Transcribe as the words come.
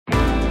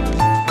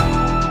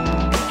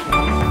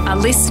A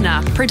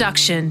listener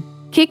production.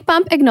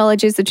 KICBUMP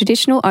acknowledges the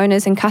traditional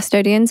owners and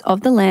custodians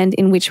of the land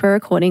in which we're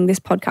recording this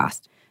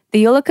podcast,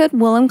 the Yulukit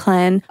Wulum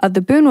clan of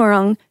the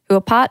Boonwurrung, who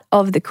are part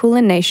of the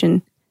Kulin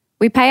Nation.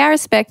 We pay our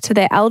respect to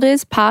their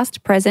elders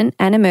past, present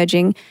and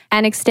emerging,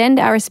 and extend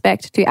our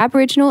respect to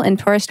Aboriginal and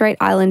Torres Strait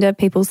Islander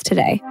peoples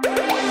today.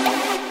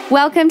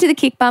 Welcome to the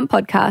KICBUMP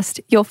podcast,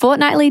 your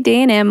fortnightly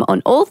D&M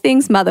on all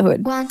things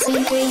motherhood. 1,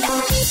 2, 3, 4.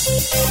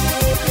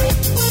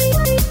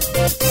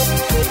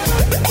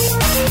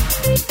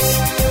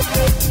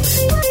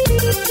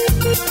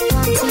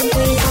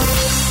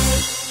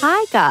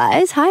 Hi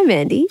guys, hi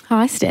Mandy.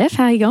 Hi Steph,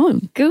 how you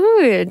going?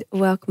 Good,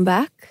 welcome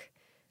back.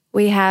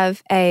 We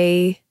have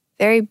a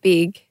very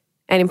big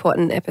and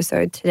important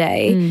episode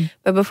today,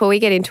 but before we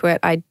get into it,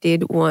 I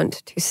did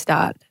want to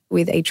start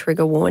with a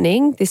trigger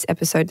warning. This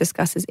episode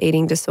discusses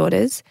eating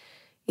disorders.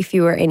 If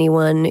you or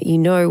anyone you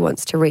know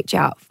wants to reach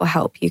out for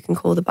help, you can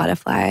call the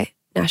Butterfly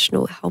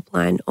National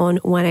Helpline on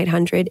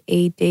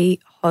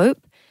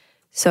 1-800-ED-HOPE.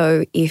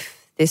 So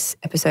if this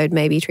episode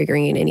may be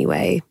triggering in any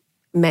way,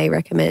 may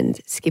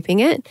recommend skipping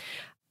it.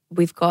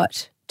 We've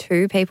got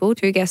two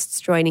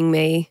guests joining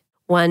me,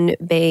 one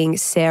being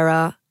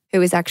Sarah,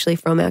 who is actually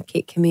from our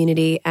KIC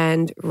community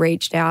and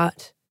reached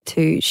out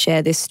to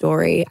share this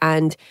story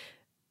and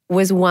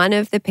was one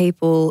of the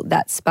people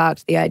that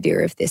sparked the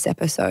idea of this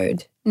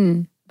episode,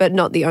 but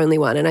not the only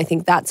one. And I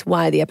think that's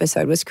why the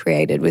episode was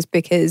created, was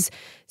because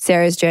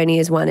Sarah's journey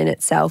is one in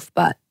itself,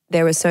 but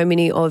there were so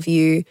many of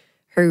you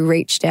who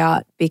reached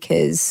out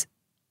because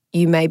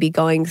you may be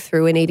going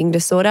through an eating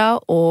disorder,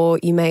 or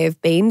you may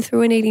have been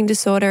through an eating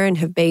disorder and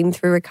have been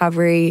through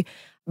recovery,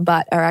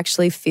 but are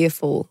actually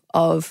fearful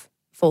of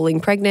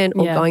falling pregnant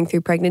or going through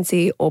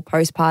pregnancy or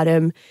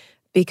postpartum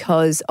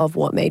because of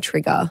what may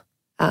trigger,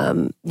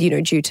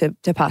 due to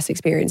past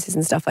experiences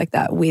and stuff like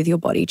that with your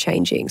body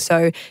changing.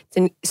 So it's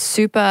a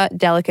super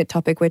delicate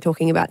topic we're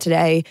talking about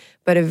today,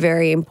 but a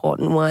very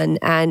important one.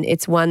 And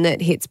it's one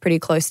that hits pretty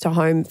close to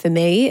home for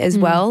me as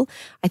well.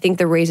 I think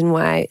the reason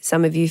why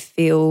some of you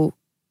feel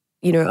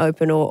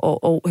open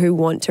or who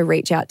want to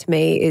reach out to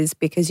me is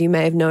because you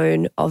may have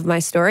known of my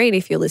story. And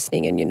if you're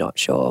listening and you're not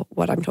sure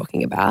what I'm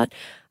talking about,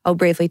 I'll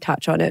briefly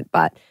touch on it.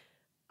 But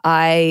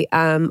I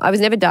was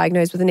never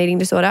diagnosed with an eating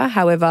disorder.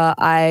 However,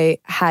 I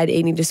had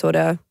eating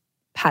disorder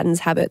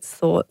patterns, habits,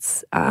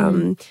 thoughts.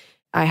 I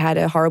had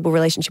a horrible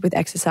relationship with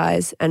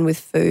exercise and with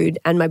food,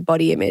 and my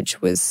body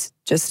image was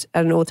just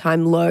at an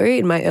all-time low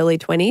in my early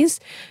 20s.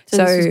 So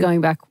this was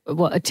going back,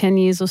 10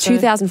 years or so?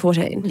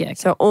 2014. Yeah.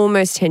 So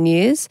almost 10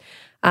 years.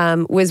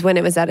 Was when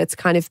it was at its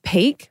kind of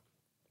peak.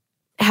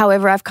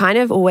 However, I've kind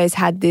of always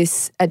had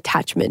this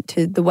attachment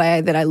to the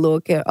way that I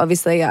look.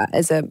 Obviously,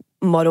 as a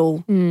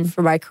model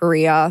for my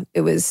career,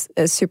 it was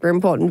a super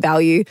important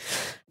value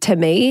to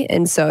me.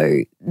 And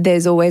so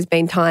there's always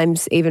been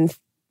times, even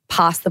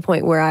past the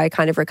point where I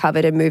kind of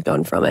recovered and moved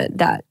on from it,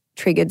 that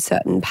triggered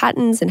certain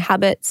patterns and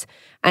habits.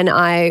 And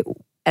I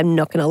am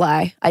not going to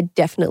lie, I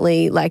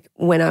definitely,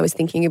 when I was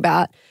thinking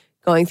about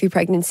going through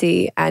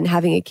pregnancy and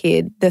having a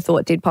kid, the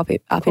thought did pop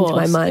up into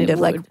my mind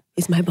of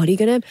is my body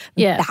going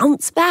to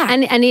bounce back?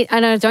 And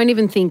I don't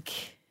even think,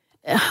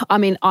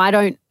 I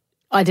don't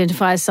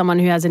identify as someone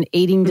who has an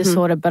eating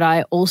disorder, but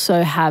I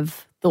also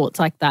have thoughts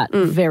like that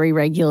very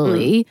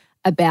regularly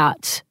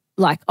about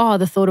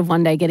the thought of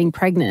one day getting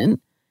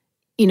pregnant,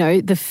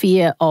 the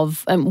fear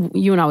of,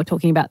 you and I were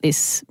talking about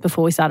this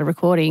before we started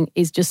recording,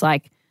 is just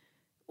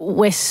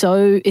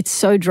it's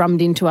so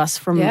drummed into us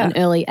from an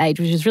early age,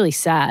 which is really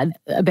sad,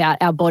 about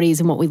our bodies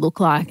and what we look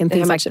like and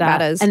things like that. How much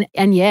it matters.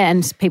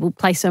 And people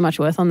place so much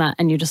worth on that,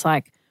 and you're just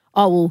like,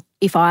 oh, well,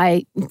 if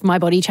my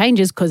body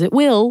changes, because it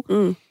will,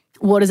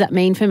 what does that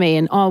mean for me?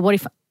 And what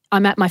if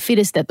I'm at my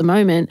fittest at the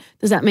moment?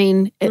 Does that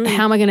mean,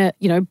 how am I going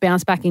to,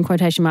 bounce back in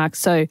quotation marks?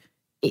 So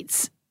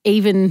it's,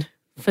 even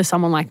for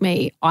someone like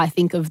me, I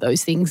think of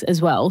those things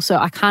as well. So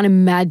I can't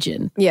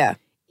imagine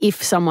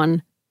if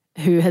someone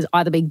who has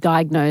either been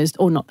diagnosed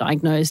or not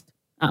diagnosed,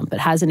 but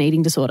has an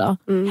eating disorder,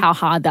 how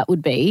hard that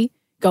would be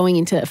going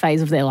into a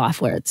phase of their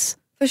life where it's...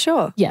 For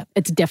sure. Yeah,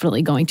 it's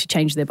definitely going to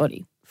change their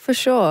body. For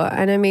sure.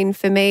 And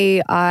for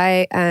me,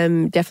 I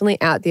am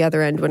definitely out the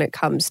other end when it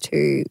comes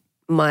to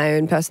my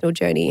own personal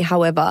journey.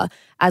 However,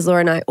 as Laura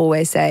and I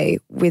always say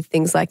with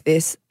things like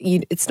this,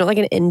 it's not like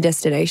an end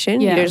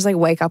destination. You don't just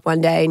wake up one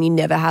day and you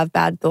never have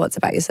bad thoughts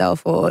about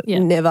yourself or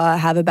never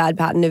have a bad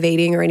pattern of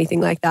eating or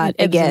anything like that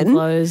again.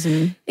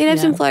 It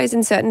ebbs and flows,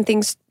 and certain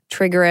things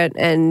trigger it.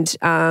 And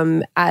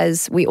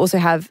as we also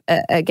have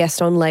a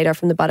guest on later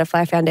from the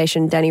Butterfly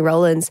Foundation, Danny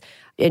Rowlands,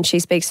 and she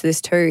speaks to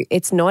this too,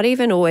 it's not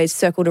even always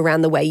circled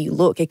around the way you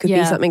look. It could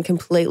be something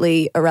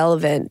completely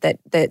irrelevant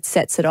that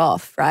sets it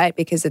off, right?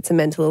 Because it's a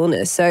mental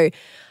illness. So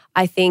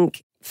I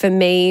think for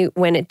me,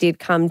 when it did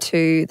come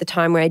to the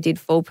time where I did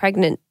fall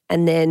pregnant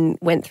and then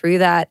went through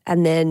that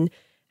and then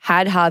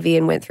had Harvey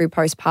and went through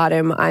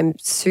postpartum, I'm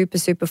super,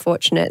 super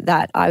fortunate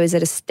that I was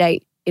at a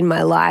state in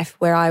my life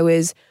where I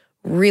was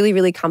really,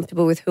 really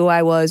comfortable with who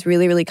I was,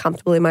 really, really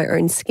comfortable in my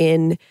own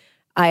skin,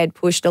 I had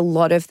pushed a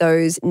lot of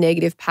those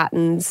negative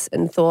patterns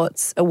and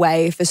thoughts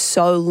away for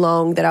so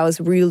long that I was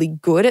really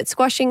good at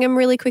squashing them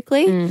really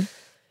quickly.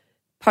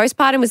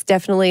 Postpartum was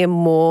definitely a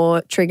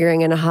more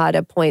triggering and a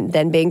harder point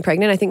than being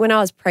pregnant. I think when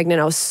I was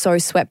pregnant, I was so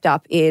swept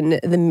up in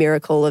the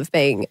miracle of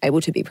being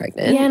able to be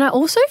pregnant. Yeah, and I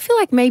also feel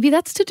like maybe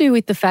that's to do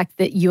with the fact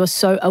that you're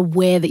so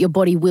aware that your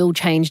body will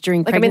change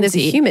during pregnancy. I mean, there's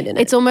a human in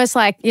it. It's almost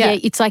like,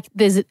 it's like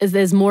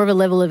there's more of a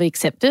level of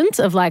acceptance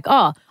of like,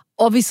 oh,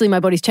 obviously my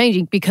body's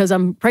changing because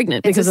I'm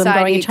pregnant, because I'm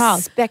growing a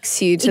child.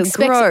 Expects you to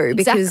grow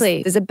because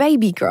there's a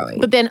baby growing.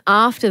 But then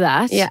after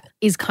that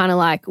is kind of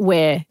like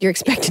where you're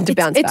expected to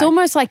bounce back. It's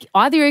almost like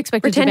either you're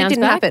expected to bounce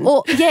back happen.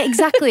 or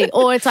exactly.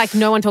 Or it's like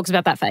no one talks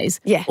about that phase.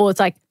 Yeah. Or it's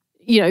like,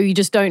 you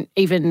just don't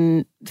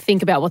even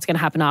think about what's going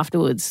to happen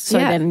afterwards. So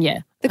then,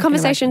 the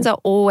conversations are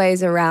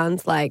always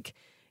around like,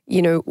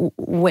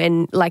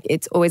 when like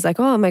it's always like,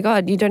 oh my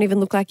God, you don't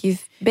even look like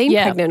you've been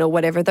pregnant or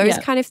whatever. Those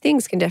kind of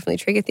things can definitely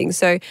trigger things.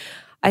 So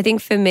I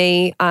think for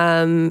me,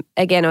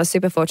 again, I was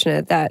super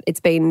fortunate that it's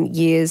been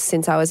years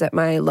since I was at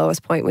my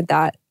lowest point with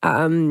that.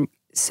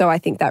 So I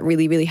think that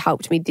really, really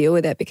helped me deal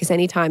with it, because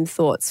anytime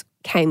thoughts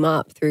came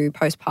up through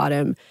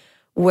postpartum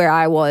where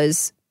I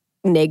was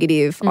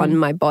negative on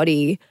my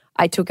body,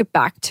 I took it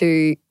back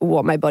to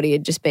what my body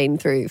had just been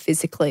through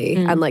physically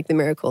and like the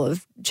miracle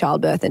of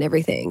childbirth and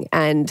everything,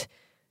 and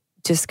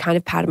just kind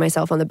of patted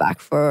myself on the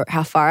back for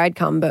how far I'd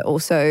come, but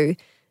also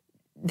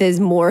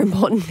there's more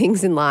important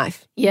things in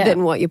life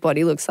than what your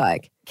body looks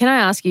like. Can I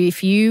ask you,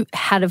 if you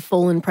had have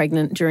fallen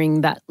pregnant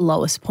during that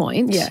lowest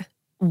point,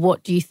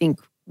 what do you think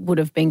would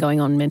have been going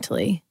on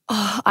mentally?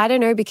 Oh, I don't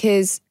know,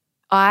 because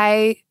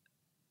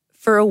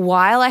for a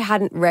while I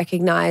hadn't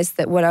recognized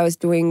that what I was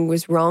doing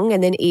was wrong.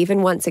 And then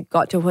even once it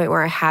got to a point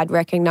where I had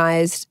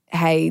recognized,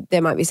 hey,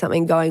 there might be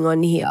something going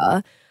on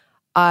here,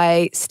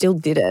 I still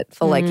did it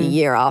for like a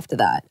year after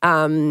that.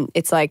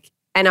 It's like,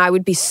 and I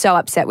would be so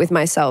upset with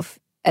myself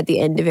at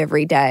the end of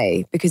every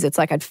day, because it's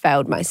like I'd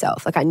failed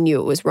myself. Like I knew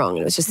it was wrong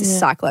and it was just this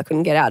cycle I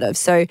couldn't get out of.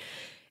 So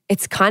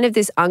it's kind of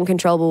this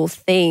uncontrollable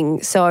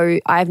thing. So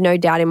I have no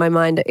doubt in my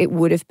mind that it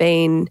would have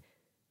been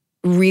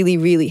really,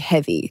 really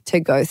heavy to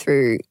go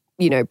through,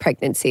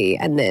 pregnancy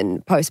and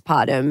then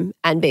postpartum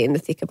and be in the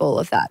thick of all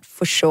of that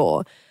for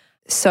sure.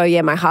 So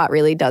yeah, my heart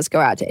really does go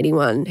out to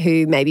anyone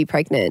who may be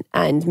pregnant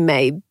and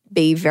may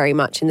be very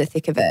much in the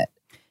thick of it.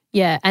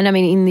 Yeah. And I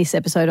mean, in this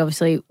episode,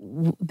 obviously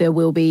there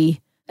will be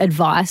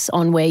advice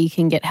on where you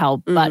can get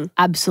help, but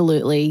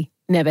absolutely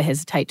never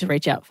hesitate to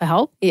reach out for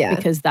help. Yeah.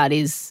 Because that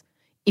is,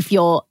 if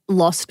you're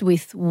lost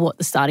with what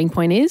the starting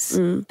point is,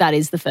 that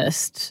is the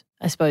first,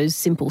 I suppose,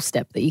 simple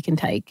step that you can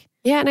take.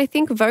 Yeah. And I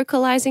think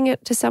vocalizing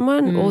it to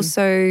someone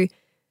also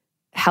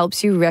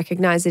helps you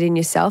recognize it in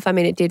yourself. I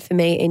mean, it did for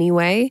me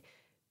anyway.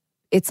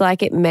 It's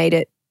like it made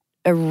it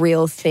a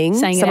real thing.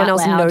 Someone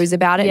else knows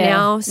about it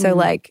now. So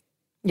like,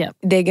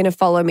 they're going to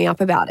follow me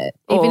up about it.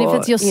 Even if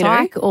it's your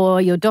psych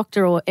or your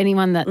doctor or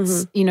anyone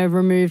that's,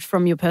 removed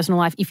from your personal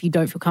life, if you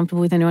don't feel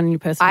comfortable with anyone in your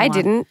personal life. I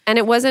didn't. And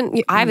it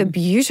wasn't, I have a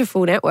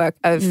beautiful network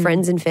of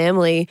friends and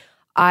family.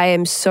 I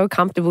am so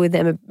comfortable with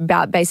them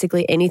about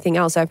basically anything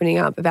else, opening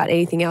up about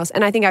anything else.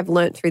 And I think I've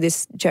learned through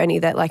this journey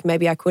that like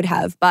maybe I could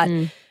have. But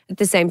at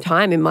the same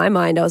time, in my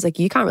mind, I was like,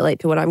 you can't relate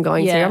to what I'm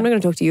going through. I'm not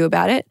going to talk to you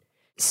about it.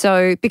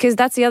 So, because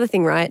that's the other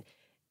thing, right?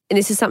 And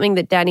this is something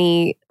that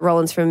Danny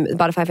Rollins from the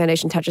Butterfly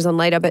Foundation touches on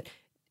later, but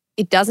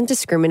it doesn't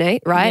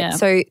discriminate, right? Yeah.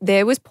 So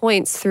there was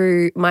points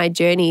through my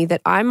journey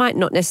that I might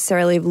not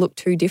necessarily have looked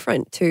too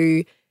different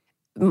to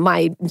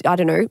my,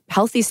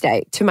 healthy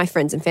state, to my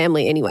friends and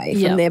family anyway,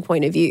 from their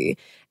point of view.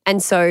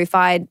 And so if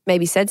I'd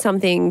maybe said some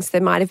things,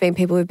 there might have been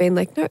people who've been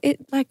like, no,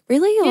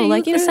 really? Or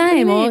like, the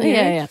same.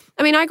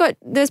 I mean,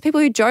 there's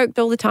people who joked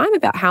all the time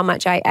about how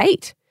much I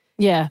ate.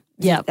 Yeah.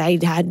 Yeah. They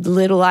had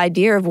little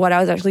idea of what I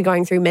was actually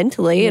going through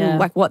mentally and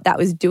like what that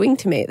was doing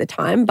to me at the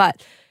time.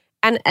 But,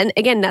 and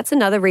again, that's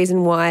another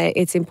reason why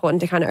it's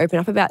important to kind of open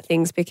up about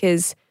things,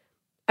 because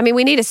I mean,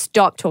 we need to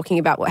stop talking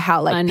about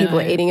how like people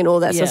are eating and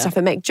all that sort of stuff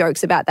and make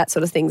jokes about that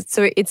sort of thing.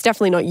 So it's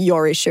definitely not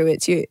your issue.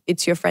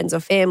 It's your friends or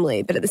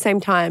family. But at the same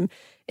time,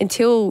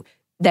 until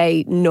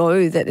they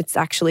know that it's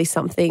actually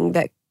something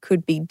that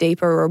could be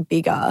deeper or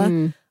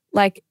bigger,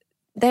 like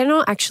they're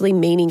not actually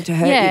meaning to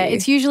hurt you. Yeah,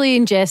 it's usually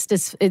in jest.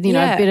 It's, a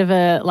bit of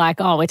a like,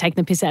 oh, we're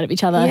taking the piss out of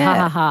each other. Ha,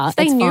 ha, ha. If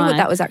they knew what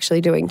that was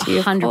actually doing to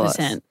you,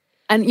 100%.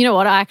 And you know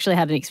what? I actually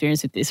had an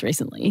experience with this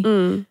recently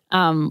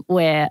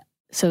where,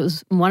 so it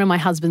was one of my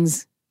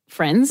husband's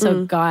friends,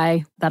 so a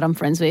guy that I'm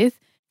friends with.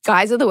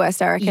 Guys are the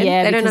worst, I reckon.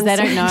 Yeah, they because they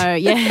don't know.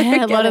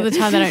 Yeah, a lot of the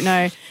time they don't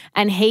know.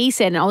 And he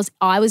said, and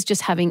I was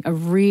just having a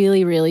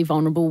really, really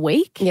vulnerable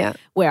week. Yeah,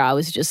 where I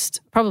was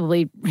just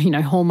probably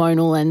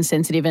hormonal and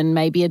sensitive, and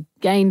maybe had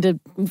gained a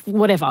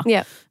whatever.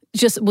 Yeah,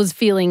 just was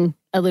feeling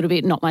a little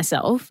bit not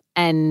myself.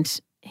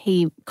 And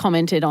he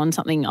commented on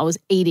something I was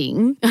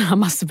eating. I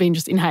must have been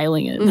just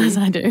inhaling it as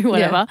I do,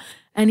 whatever. Yeah.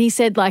 And he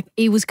said, like,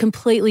 he was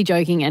completely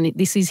joking, and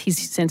this is his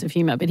sense of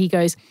humor, but he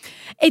goes,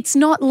 "It's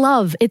not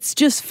love, it's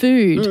just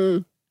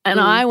food." And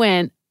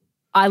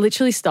I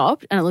literally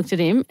stopped and I looked at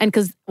him, and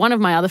because one of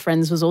my other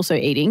friends was also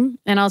eating,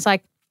 and I was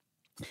like,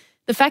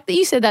 The fact that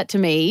you said that to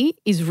me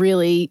is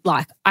really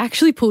like, I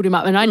actually pulled him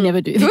up and I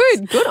never do this.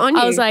 Good on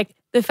you. I was like,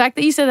 the fact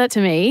that you said that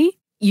to me,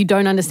 you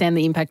don't understand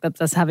the impact that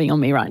that's having on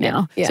me right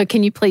now. Yeah. So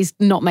can you please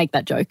not make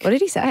that joke? What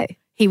did he say?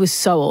 He was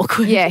so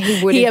awkward. Yeah,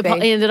 he would have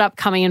been. He ended up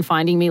coming and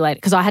finding me later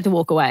because I had to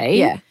walk away.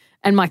 Yeah.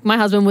 And my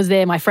husband was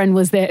there, my friend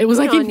was there. It was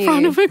Good like in on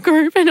front you. of a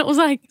group and it was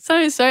like so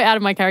out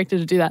of my character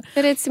to do that.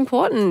 But it's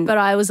important. But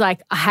I was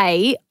like,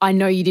 hey, I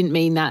know you didn't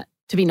mean that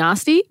to be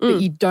nasty,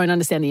 but you don't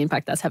understand the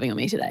impact that's having on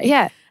me today.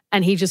 Yeah.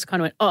 And he just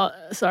kind of went, oh,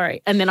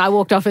 sorry. And then I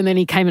walked off and then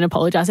he came and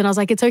apologized. And I was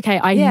like, it's okay.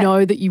 I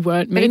know that you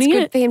weren't But it's meaning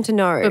good it. for him to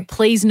know. But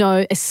please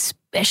know,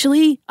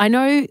 especially, I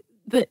know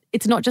that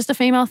it's not just a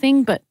female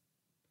thing, but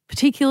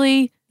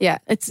particularly,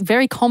 it's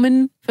very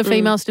common for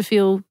females to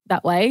feel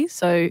that way.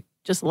 So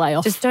just lay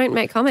off. Just don't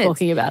make comments.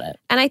 Talking about it.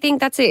 And I think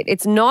that's it.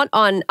 It's not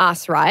on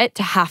us, right,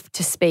 to have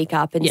to speak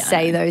up and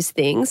say those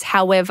things.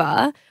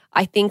 However,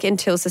 I think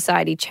until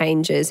society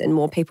changes and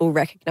more people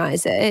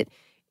recognize it,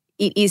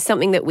 it is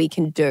something that we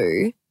can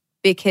do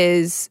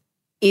because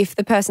if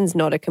the person's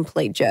not a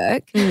complete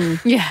jerk,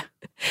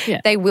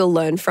 they will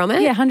learn from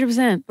it. Yeah,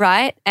 100%.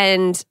 Right?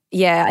 And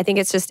I think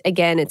it's just,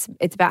 again, it's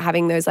about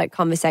having those like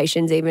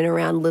conversations even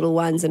around little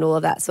ones and all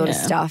of that sort of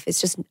stuff. It's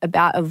just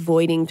about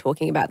avoiding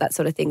talking about that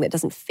sort of thing that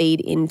doesn't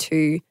feed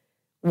into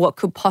what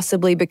could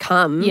possibly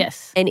become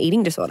an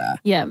eating disorder.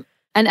 Yeah.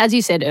 And as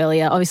you said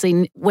earlier,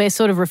 obviously we're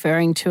sort of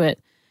referring to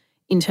it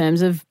in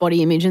terms of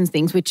body image and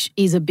things, which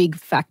is a big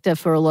factor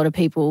for a lot of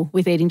people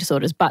with eating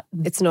disorders. But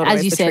it's not,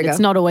 as you said, it's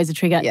not always a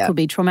trigger. Yeah. It could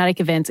be traumatic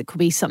events. It could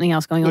be something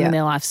else going on in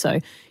their life. So,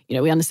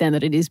 we understand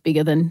that it is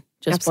bigger than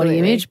just body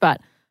image,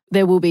 but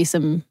there will be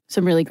some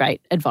really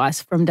great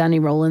advice from Danny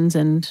Rollins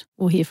and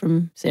we'll hear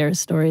from Sarah's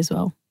story as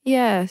well.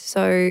 Yeah,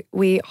 so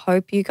we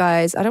hope you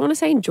guys, I don't want to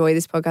say enjoy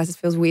this podcast. It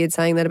feels weird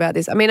saying that about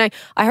this. I mean,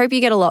 I hope you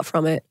get a lot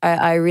from it.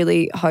 I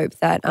really hope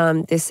that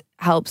this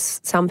helps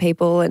some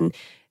people and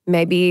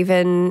maybe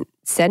even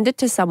send it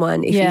to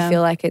someone if you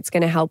feel like it's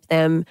going to help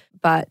them.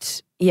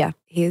 But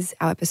here's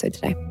our episode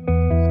today.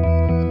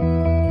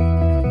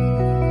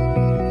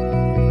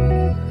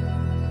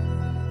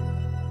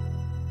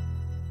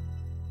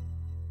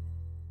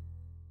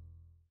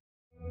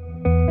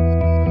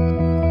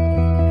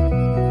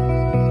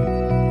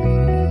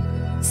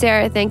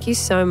 Sarah, thank you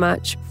so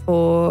much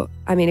for,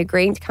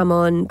 agreeing to come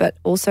on, but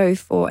also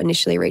for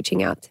initially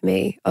reaching out to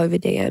me over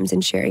DMs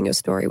and sharing your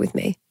story with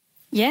me.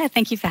 Yeah,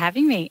 thank you for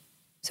having me.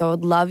 So I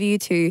would love you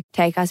to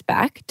take us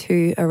back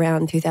to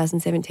around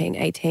 2017,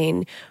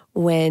 18,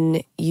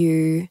 when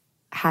you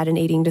had an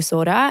eating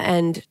disorder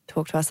and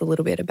talk to us a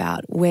little bit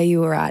about where you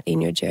were at in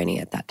your journey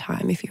at that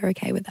time, if you're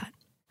okay with that.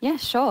 Yeah,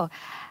 sure.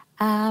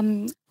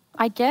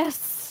 I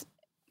guess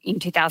in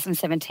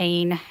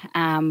 2017,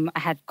 I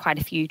had quite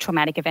a few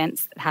traumatic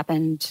events that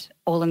happened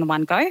all in the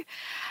one go.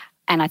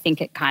 And I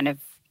think it kind of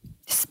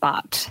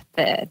sparked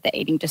the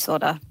eating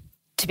disorder.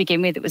 To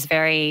begin with, it was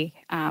very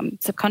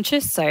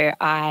subconscious. So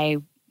I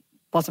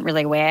wasn't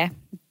really aware.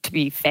 To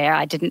be fair,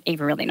 I didn't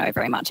even really know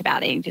very much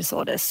about eating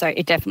disorders. So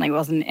it definitely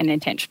wasn't an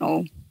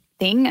intentional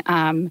thing.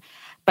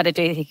 But I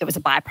do think it was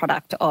a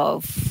byproduct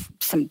of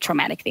some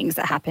traumatic things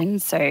that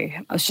happened. So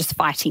I was just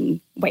fighting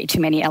way too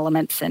many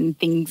elements and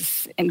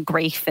things and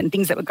grief and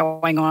things that were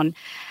going on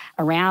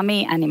around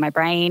me and in my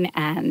brain.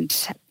 And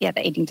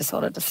the eating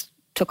disorder just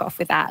took off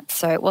with that.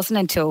 So it wasn't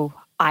until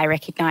I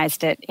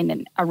recognised it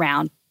in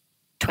around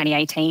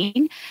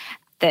 2018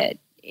 that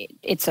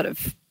it sort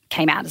of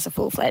came out as a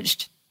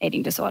full-fledged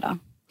eating disorder.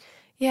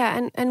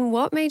 Yeah, and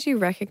what made you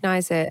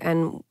recognise it,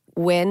 and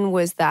when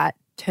was that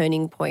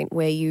turning point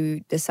where you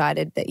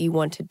decided that you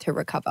wanted to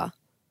recover?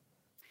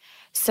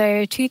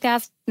 So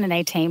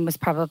 2018 was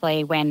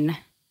probably when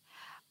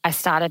I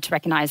started to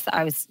recognise that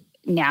I was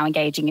now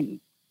engaging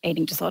in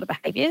eating disorder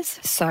behaviours.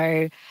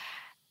 So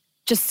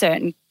just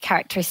certain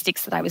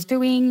characteristics that I was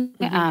doing,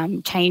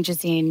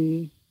 changes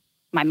in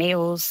my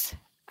meals.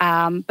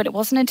 But it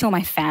wasn't until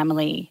my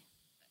family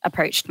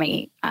approached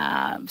me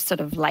sort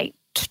of late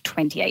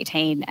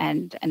 2018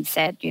 and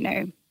said,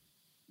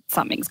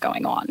 something's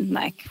going on,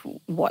 like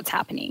what's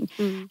happening.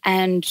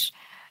 And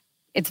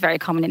it's very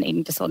common in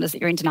eating disorders that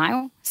you're in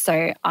denial.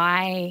 So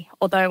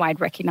although I'd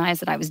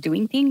recognised that I was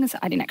doing things,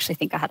 I didn't actually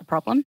think I had a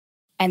problem.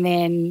 And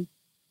then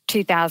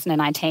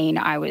 2019,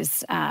 I've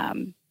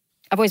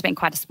always been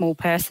quite a small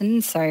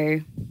person.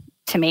 So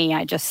to me,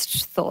 I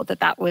just thought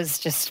that was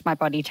just my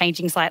body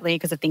changing slightly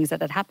because of things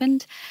that had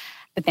happened.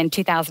 But then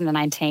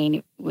 2019,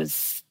 it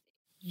was,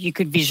 you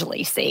could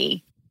visually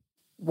see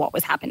what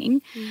was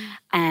happening.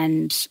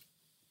 And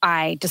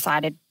I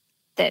decided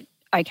that,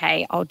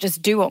 okay, I'll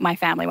just do what my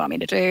family want me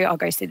to do. I'll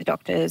go see the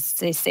doctors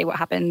to see what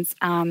happens.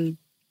 And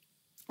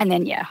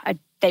then,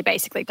 they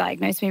basically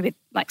diagnosed me with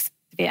like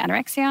severe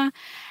anorexia.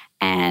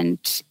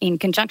 And in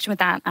conjunction with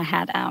that, I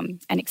had an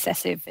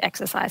excessive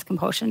exercise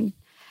compulsion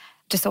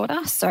disorder.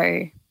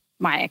 So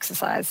my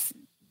exercise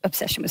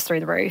obsession was through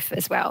the roof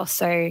as well.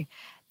 So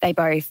they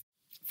both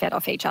fed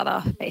off each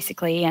other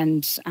basically.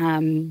 And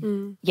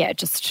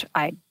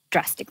I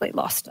drastically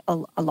lost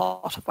a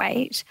lot of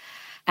weight.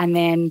 And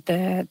then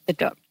the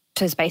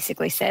doctors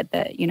basically said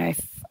that,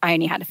 if I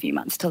only had a few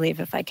months to live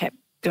if I kept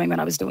doing what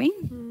I was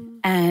doing.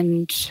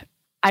 And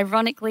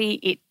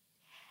ironically,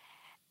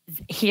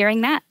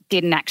 hearing that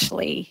didn't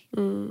actually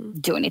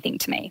do anything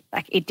to me.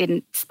 Like, it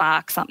didn't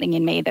spark something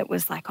in me that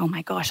was like, oh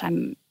my gosh,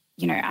 I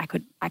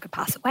could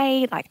pass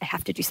away. Like, I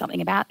have to do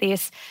something about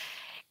this.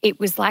 It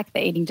was like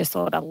the eating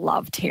disorder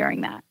loved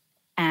hearing that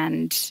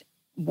and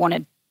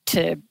wanted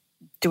to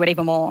do it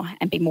even more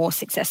and be more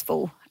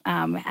successful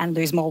and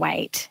lose more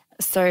weight.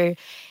 So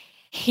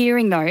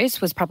hearing those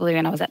was probably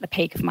when I was at the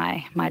peak of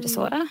my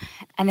disorder.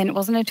 And then it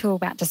wasn't until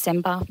about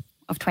December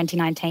of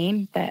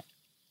 2019 that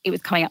it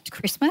was coming up to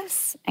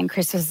Christmas, and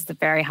Christmas is a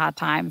very hard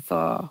time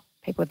for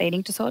people with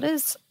eating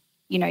disorders.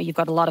 You know, you've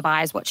got a lot of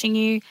eyes watching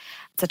you.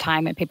 It's a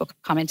time when people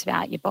comment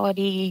about your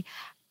body.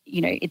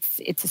 You know,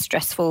 it's a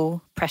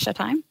stressful pressure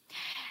time.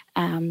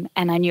 And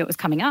I knew it was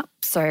coming up.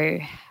 So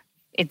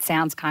it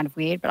sounds kind of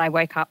weird, but I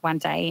woke up one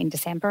day in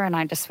December and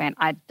I just went,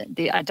 I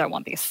don't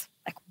want this.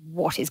 Like,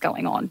 what is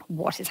going on?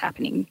 What is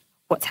happening?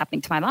 What's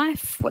happening to my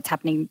life? What's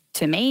happening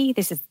to me?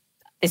 This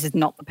is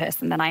not the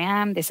person that I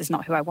am. This is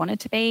not who I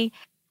wanted to be.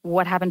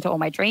 What happened to all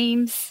my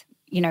dreams?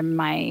 You know,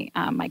 my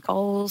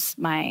goals,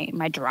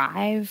 my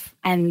drive,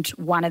 and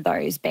one of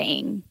those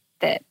being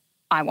that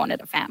I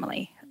wanted a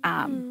family.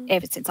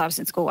 Ever since I was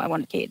in school, I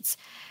wanted kids.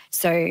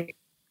 So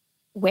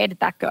where did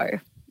that go?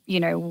 You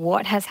know,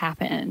 what has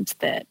happened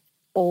that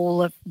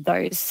all of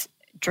those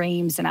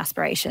dreams and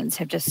aspirations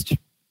have just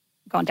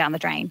gone down the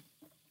drain?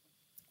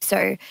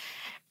 So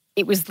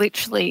it was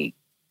literally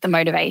the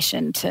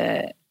motivation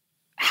to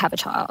have a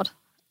child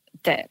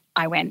that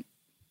I went,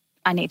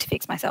 I need to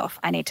fix myself.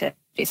 I need to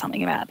do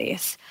something about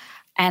this.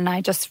 And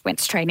I just went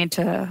straight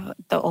into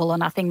the all or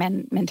nothing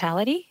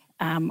mentality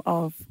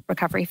of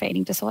recovery for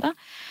eating disorder.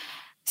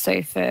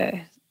 So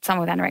for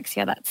someone with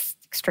anorexia, that's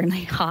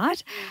extremely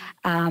hard.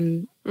 I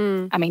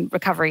mean,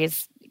 recovery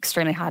is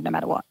extremely hard no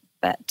matter what.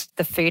 But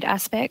the food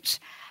aspect,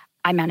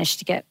 I managed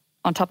to get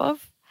on top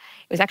of.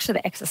 It was actually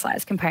the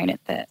exercise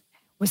component that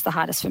was the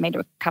hardest for me to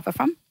recover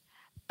from.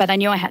 But I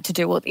knew I had to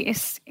do all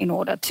this in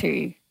order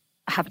to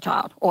have a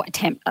child, or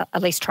attempt,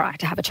 at least try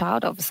to have a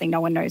child. Obviously, no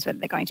one knows whether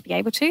they're going to be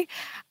able to.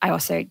 I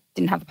also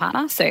didn't have a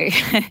partner, so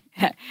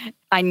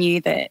I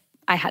knew that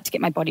I had to get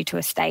my body to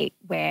a state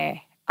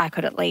where I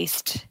could at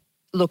least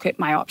look at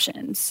my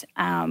options.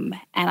 And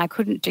I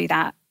couldn't do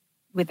that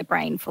with a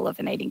brain full of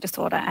an eating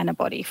disorder and a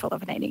body full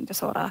of an eating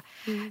disorder.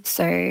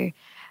 So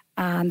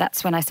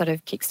that's when I sort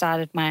of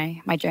kickstarted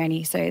my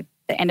journey. So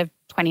the end of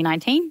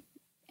 2019.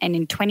 And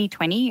in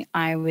 2020,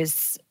 I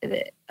was,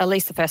 at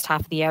least the first half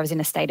of the year, I was in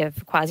a state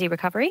of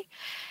quasi-recovery.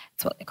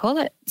 That's what they call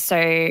it. So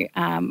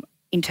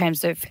in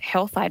terms of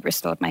health, I'd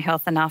restored my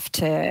health enough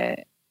to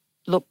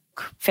look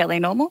fairly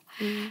normal.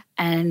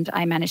 And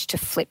I managed to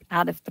flip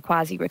out of the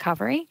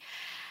quasi-recovery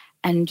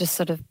and just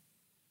sort of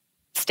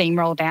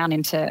steamroll down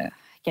into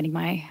getting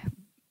my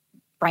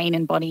brain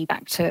and body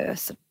back to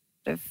sort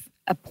of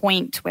a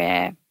point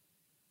where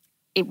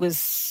it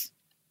was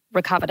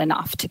recovered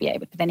enough to be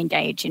able to then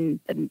engage in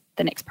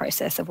the next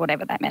process of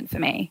whatever that meant for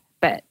me.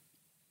 But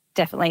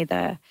definitely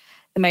the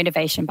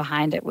motivation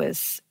behind it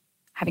was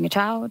having a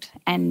child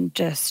and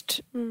just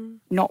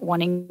not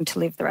wanting to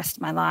live the rest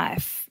of my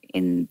life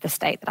in the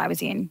state that I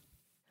was in.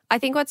 I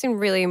think what's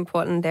really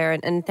important there,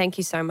 and thank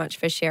you so much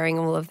for sharing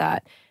all of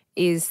that,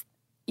 is,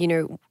 you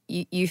know,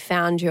 you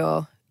found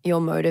your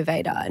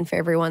motivator, and for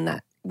everyone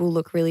that will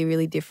look really,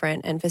 really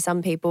different. And for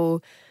some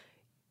people,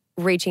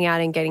 reaching out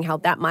and getting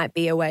help, that might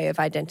be a way of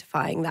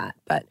identifying that.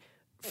 But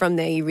from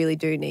there, you really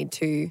do need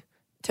to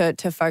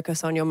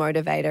focus on your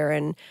motivator.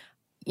 And,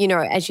 you know,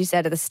 as you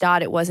said at the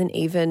start, it wasn't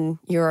even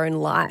your own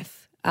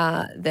life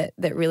that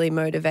really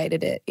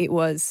motivated it. It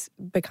was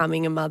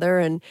becoming a mother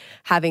and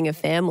having a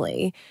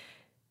family.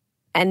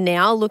 And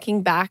now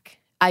looking back,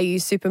 are you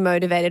super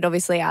motivated,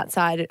 obviously,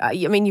 outside? I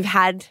mean, you've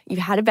had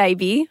a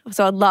baby,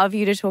 so I'd love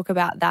you to talk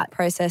about that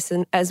process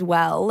as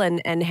well,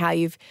 and how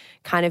you've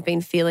kind of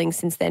been feeling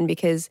since then,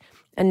 because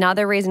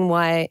another reason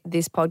why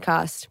this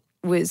podcast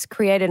was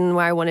created and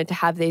why I wanted to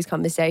have these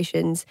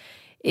conversations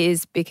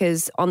is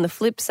because on the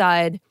flip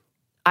side,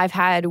 I've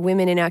had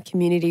women in our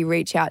community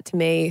reach out to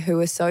me who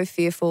are so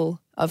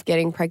fearful of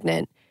getting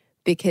pregnant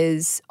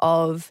because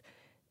of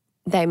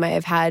they may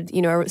have had,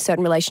 you know, a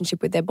certain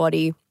relationship with their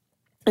body,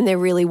 and they're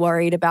really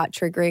worried about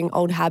triggering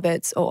old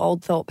habits or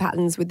old thought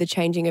patterns with the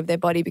changing of their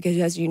body, because,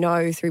 as you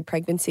know, through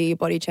pregnancy, your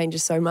body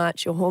changes so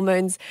much, your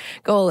hormones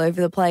go all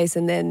over the place,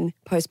 and then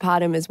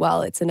postpartum as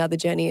well. It's another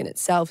journey in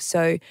itself.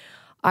 So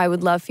I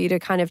would love for you to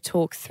kind of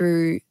talk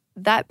through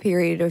that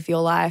period of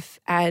your life.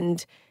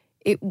 And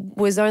it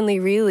was only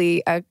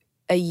really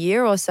a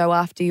year or so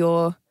after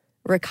your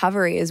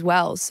recovery as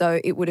well. So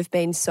it would have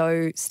been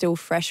so still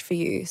fresh for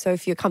you. So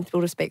if you're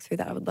comfortable to speak through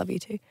that, I would love you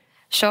to.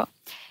 Sure.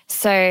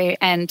 So,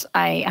 and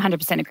I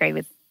 100% agree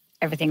with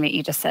everything that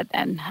you just said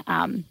then.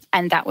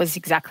 And that was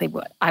exactly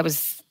what I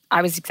was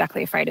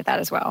exactly afraid of that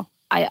as well.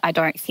 I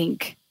don't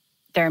think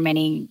there are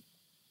many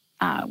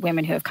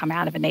women who have come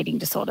out of an eating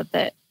disorder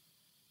that,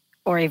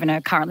 or even are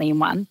currently in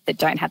one, that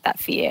don't have that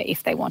fear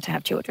if they want to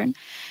have children.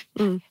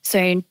 So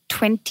in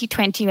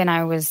 2020, when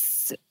I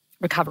was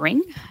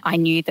recovering. I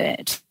knew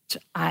that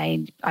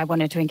I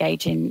wanted to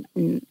engage in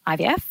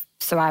IVF.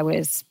 So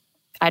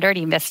I'd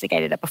already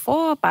investigated it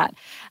before, but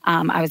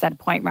I was at a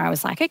point where I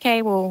was like,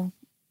 okay, well,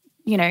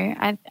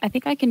 I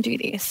think I can do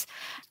this.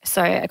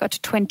 So I got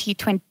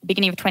to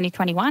beginning of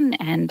 2021,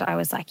 and I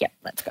was like, yep,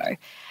 let's go.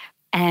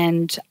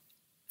 And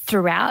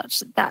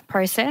throughout that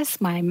process,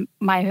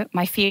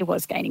 my fear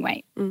was gaining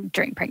weight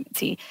during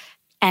pregnancy.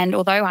 And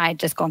although I had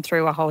just gone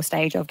through a whole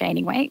stage of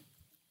gaining weight,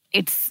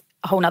 it's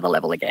a whole nother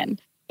level again.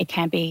 It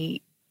can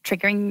be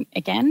triggering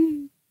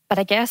again. But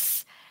I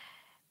guess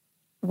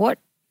what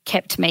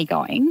kept me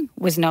going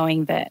was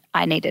knowing that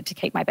I needed to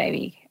keep my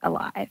baby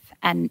alive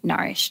and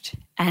nourished.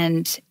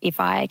 And if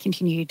I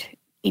continued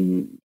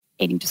in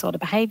eating disorder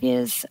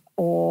behaviours,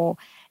 or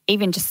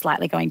even just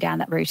slightly going down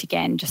that route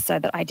again, just so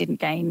that I didn't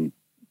gain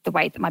the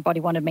weight that my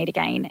body wanted me to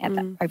gain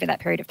over that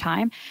period of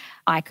time,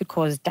 I could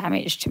cause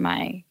damage to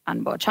my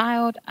unborn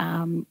child,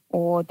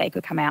 or they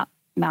could come out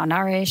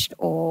malnourished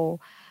or,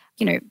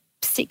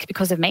 sick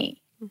because of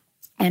me.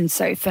 And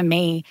so for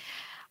me,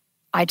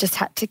 I just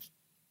had to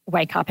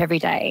wake up every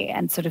day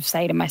and sort of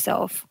say to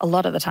myself a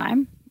lot of the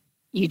time,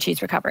 you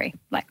choose recovery.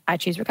 Like, I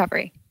choose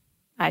recovery.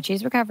 I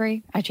choose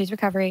recovery. I choose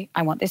recovery.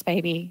 I want this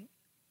baby.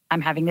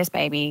 I'm having this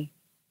baby.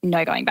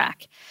 No going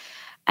back.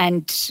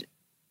 And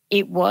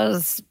it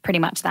was pretty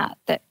much that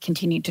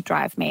continued to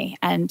drive me.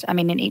 And I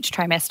mean, in each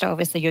trimester,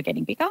 obviously you're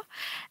getting bigger.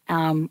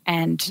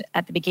 And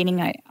at the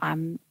beginning,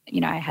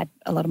 I had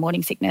a lot of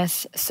morning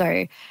sickness.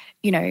 So,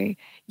 your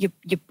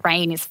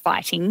brain is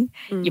fighting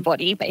your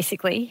body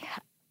basically.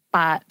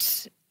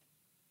 But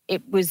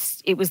it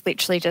was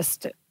literally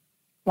just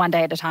one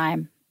day at a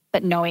time,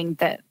 but knowing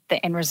that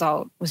the end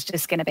result was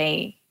just going to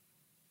be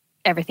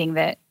everything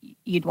that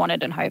you'd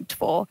wanted and hoped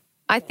for.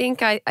 I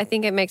think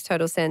it makes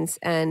total sense.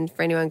 And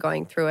for anyone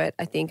going through it,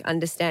 I think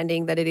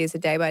understanding that it is a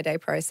day-by-day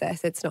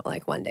process. It's not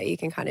like one day you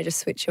can kind of just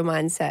switch your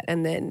mindset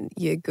and then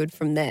you're good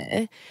from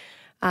there.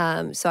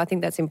 So I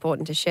think that's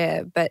important to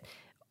share. But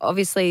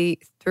obviously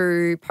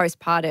through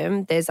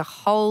postpartum, there's a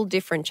whole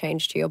different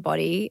change to your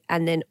body,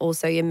 and then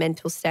also your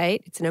mental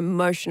state. It's an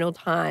emotional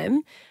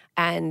time.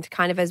 And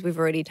kind of as we've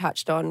already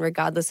touched on,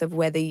 regardless of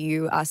whether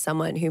you are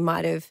someone who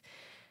might have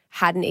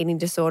had an eating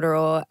disorder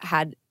or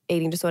had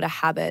eating disorder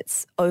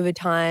habits, over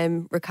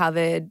time,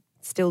 recovered,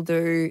 still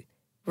do,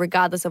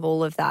 regardless of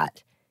all of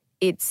that,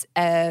 it's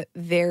a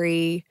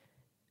very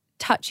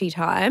touchy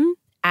time.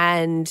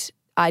 And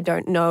I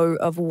don't know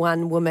of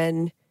one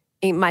woman,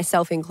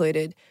 myself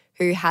included,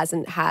 who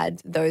hasn't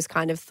had those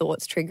kind of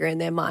thoughts trigger in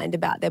their mind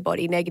about their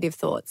body, negative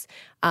thoughts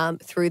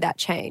through that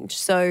change.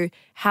 So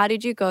how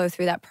did you go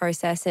through that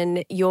process?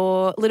 And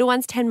your little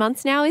one's 10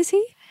 months now, is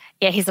he?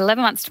 Yeah, he's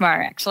 11 months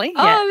tomorrow, actually.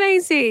 Oh, yeah.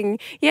 Amazing.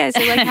 Yeah, so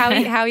like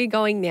how are you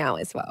going now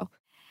as well?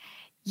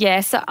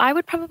 Yeah, so I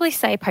would probably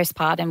say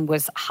postpartum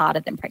was harder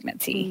than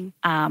pregnancy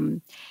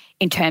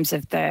in terms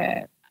of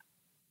the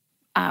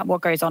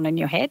what goes on in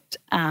your head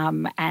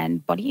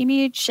and body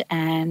image.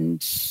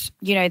 And,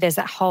 there's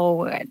that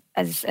whole,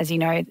 as you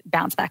know,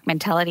 bounce back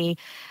mentality,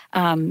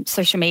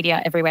 social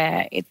media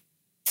everywhere.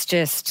 It's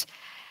just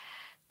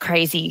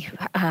crazy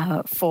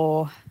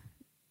for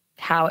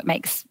how it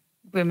makes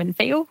women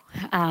feel,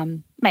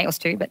 males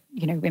too, but,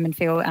 women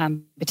feel,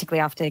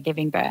 particularly after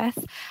giving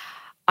birth.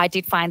 I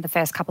did find the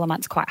first couple of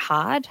months quite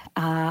hard.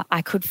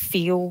 I could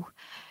feel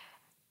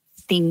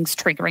things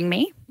triggering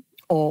me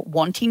or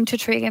wanting to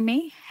trigger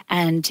me,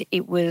 and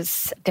it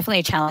was definitely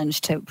a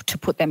challenge to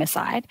put them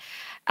aside.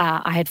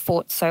 I had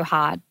fought so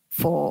hard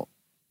for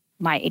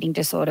my eating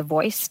disorder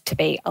voice to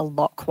be a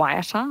lot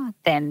quieter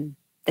than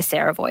the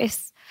Sarah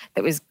voice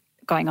that was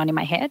going on in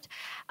my head,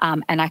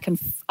 and I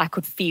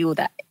could feel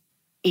that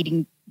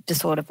eating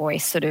disorder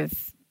voice sort of,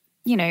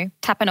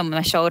 tapping on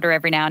my shoulder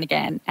every now and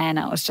again. And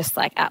I was just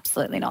like,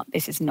 absolutely not.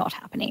 This is not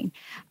happening.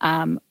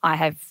 I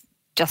have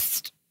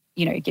just,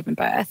 given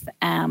birth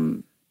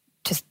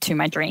to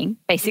my dream,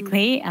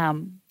 basically, a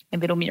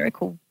little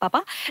miracle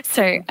bubba.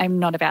 So I'm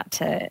not about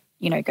to,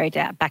 go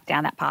back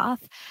down that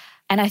path.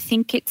 And I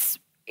think it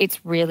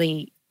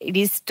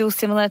is still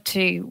similar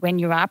to when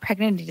you are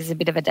pregnant. It is a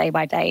bit of a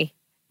day-by-day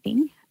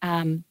thing.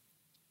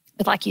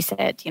 But like you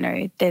said,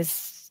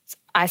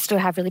 I still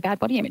have really bad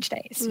body image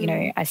days.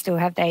 I still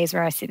have days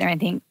where I sit there and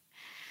think,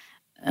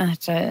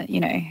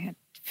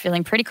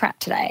 feeling pretty crap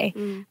today.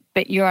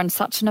 But you're on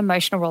such an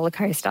emotional roller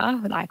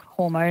coaster, like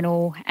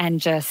hormonal and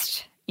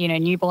just,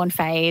 newborn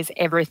phase,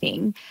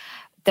 everything,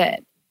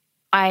 that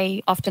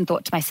I often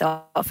thought to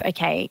myself,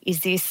 okay,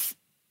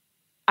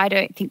 I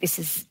don't think this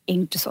is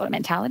eating disorder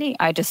mentality.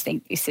 I just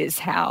think this is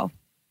how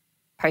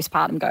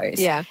postpartum goes.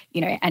 Yeah.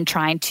 And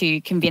trying to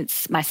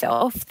convince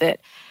myself that,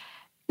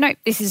 no,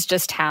 this is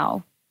just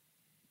how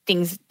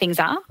things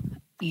are.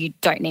 You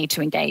don't need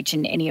to engage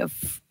in any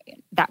of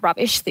that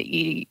rubbish that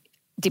you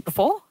did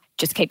before.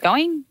 Just keep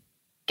going,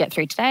 get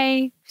through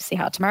today, see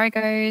how tomorrow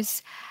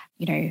goes.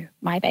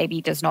 My baby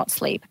does not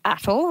sleep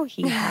at all.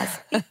 He has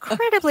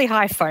incredibly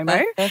high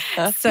FOMO.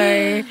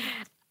 So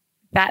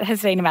that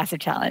has been a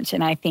massive challenge.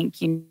 And I think,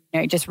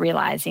 just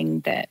realizing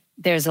that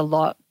there's a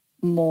lot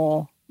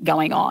more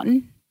going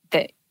on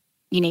that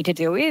you need to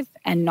deal with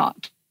and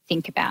not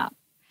think about,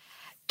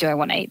 do I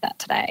want to eat that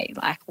today?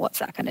 Like, what's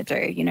that going to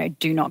do?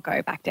 Do not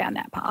go back down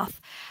that path.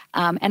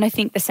 And I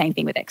think the same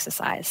thing with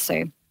exercise. So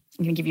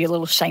I'm going to give you a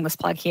little shameless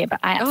plug here, but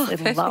I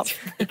absolutely love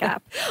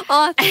KICBUMP.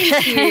 Oh,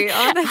 thank you.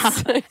 Oh,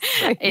 that's so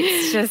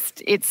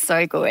sweet. It's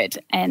so good.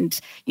 And,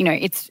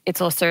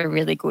 it's also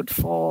really good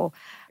for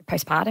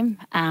postpartum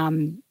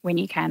when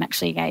you can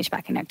actually engage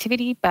back in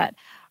activity. But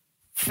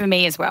for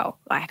me as well,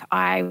 like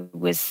I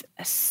was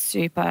a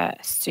super,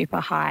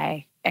 super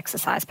high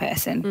exercise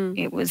person.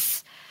 It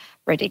was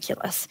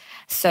ridiculous.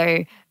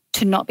 So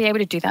to not be able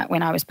to do that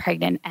when I was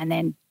pregnant and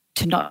then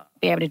to not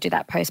be able to do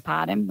that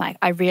postpartum, like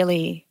I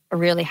really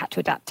had to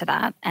adapt to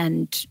that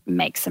and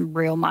make some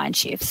real mind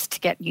shifts to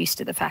get used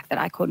to the fact that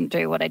I couldn't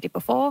do what I did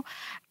before.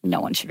 No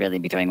one should really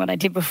be doing what I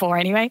did before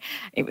anyway.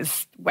 It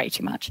was way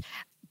too much.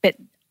 But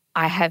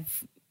I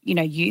have,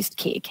 used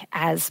KIC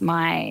as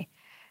my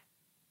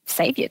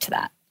savior to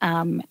that.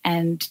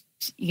 And,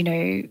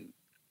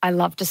 I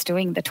love just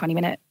doing the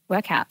 20-minute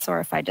workouts, or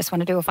if I just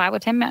want to do a 5 or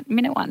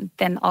 10-minute one,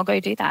 then I'll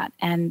go do that.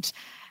 And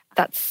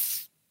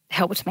that's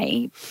helped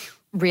me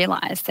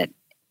realize that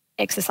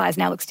exercise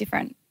now looks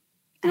different.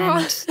 And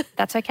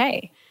that's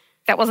okay.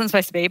 That wasn't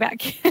supposed to be about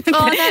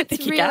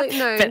that's really,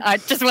 no. But I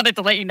just wanted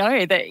to let you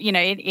know that,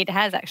 it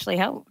has actually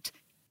helped.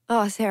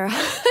 Oh, Sarah,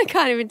 I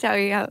can't even tell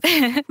you how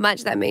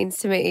much that means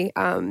to me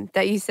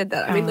that you said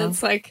that. I mean,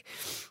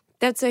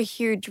 that's a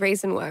huge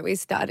reason why we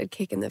started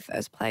KIC in the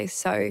first place.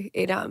 So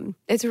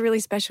it's really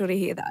special to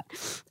hear that.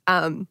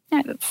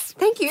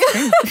 Thank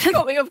you.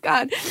 Got me off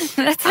guard.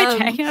 That's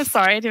okay. I'm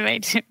sorry to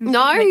make you.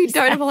 No,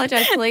 don't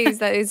apologise, please.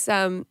 That is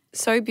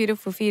so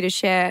beautiful for you to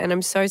share, and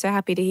I'm so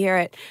happy to hear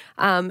it.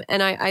 And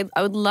I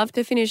would love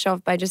to finish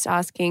off by just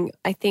asking,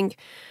 I think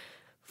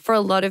for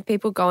a lot of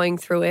people going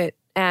through it,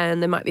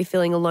 and they might be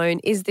feeling alone.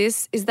 Is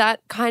that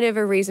kind of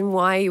a reason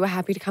why you were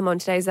happy to come on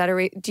today? Is that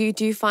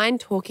do you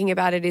find talking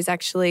about it is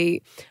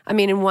actually, I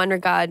mean, in one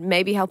regard,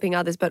 maybe helping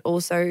others, but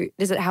also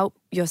does it help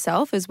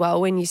yourself as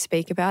well when you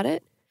speak about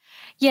it?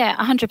 Yeah,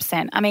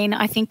 100%. I mean,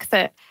 I think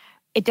that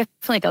it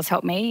definitely does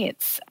help me.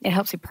 It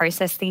helps me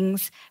process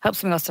things,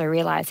 helps me also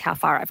realise how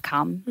far I've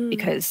come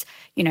because,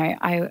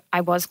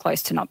 I was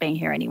close to not being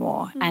here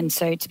anymore. And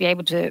so to be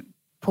able to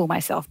pull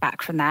myself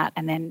back from that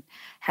and then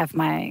have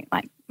my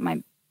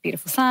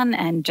beautiful son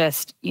and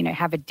just,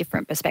 have a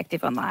different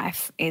perspective on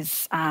life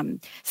is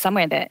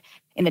somewhere that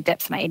in the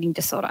depths of my eating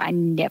disorder, I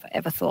never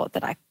ever thought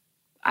that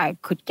I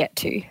could get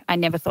to. I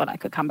never thought I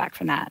could come back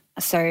from that.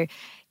 So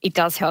it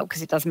does help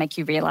because it does make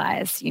you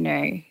realise,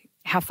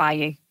 how far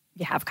you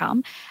have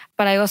come.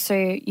 But I also,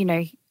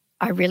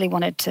 I really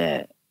wanted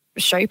to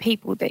show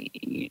people that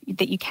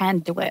you can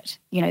do it,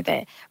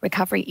 that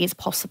recovery is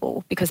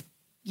possible because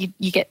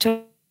you get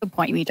to a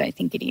point where you don't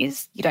think it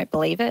is, you don't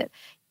believe it.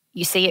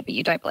 You see it, but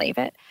you don't believe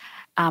it.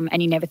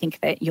 And you never think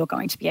that you're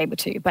going to be able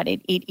to, but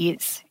it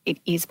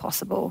is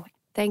possible.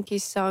 Thank you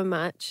so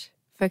much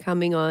for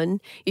coming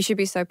on. You should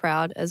be so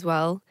proud as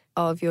well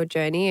of your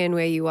journey and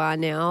where you are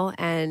now.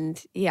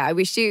 And yeah, I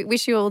wish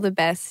you all the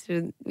best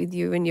with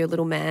you and your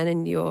little man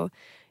and your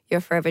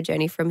forever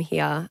journey from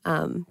here.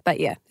 But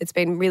yeah, it's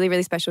been really,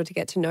 really special to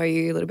get to know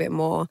you a little bit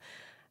more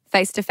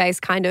face to face,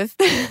 kind of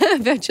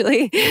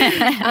virtually.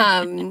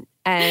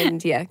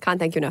 And yeah, can't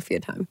thank you enough for your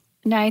time.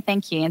 No,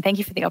 thank you. And thank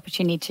you for the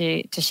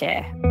opportunity to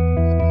share.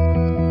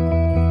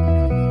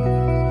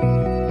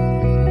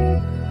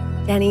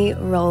 Danny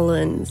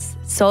Rowlands,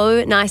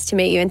 so nice to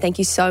meet you and thank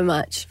you so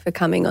much for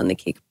coming on the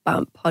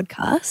KICBUMP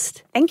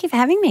podcast. Thank you for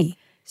having me.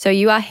 So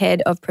you are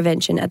head of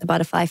prevention at the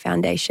Butterfly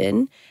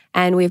Foundation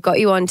and we've got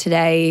you on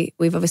today.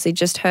 We've obviously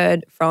just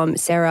heard from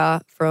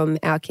Sarah from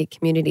our KIC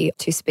community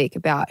to speak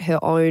about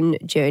her own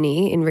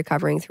journey in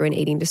recovering through an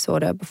eating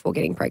disorder before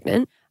getting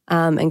pregnant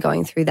and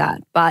going through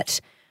that. But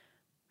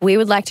we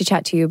would like to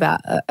chat to you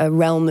about a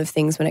realm of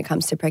things when it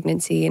comes to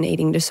pregnancy and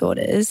eating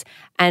disorders.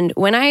 And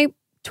when I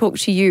talk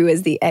to you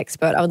as the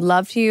expert, I would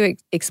love for you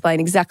to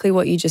explain exactly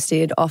what you just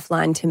did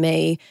offline to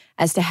me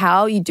as to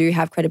how you do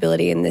have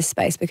credibility in this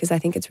space, because I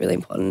think it's really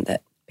important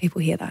that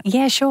people hear that.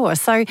 Yeah, sure.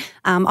 So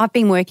I've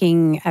been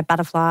working at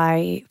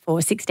Butterfly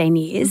for 16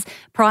 years.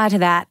 Prior to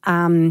that,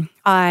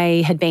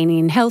 I had been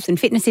in health and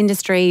fitness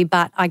industry,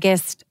 but I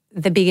guess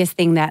the biggest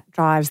thing that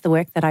drives the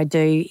work that I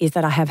do is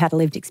that I have had a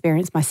lived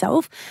experience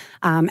myself.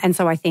 And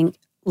so I think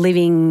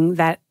living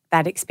that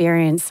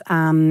experience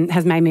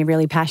has made me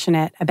really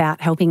passionate about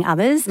helping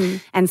others.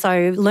 And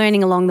so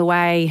learning along the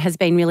way has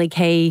been really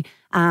key.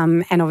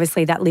 And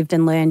obviously that lived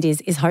and learned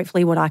is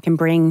hopefully what I can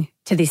bring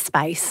to this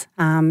space.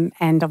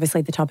 And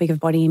obviously the topic of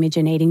body image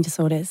and eating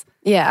disorders.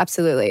 Yeah,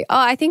 absolutely. Oh,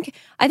 I think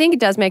it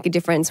does make a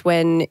difference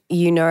when,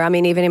 I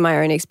mean, even in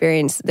my own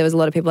experience, there was a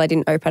lot of people I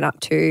didn't open up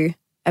to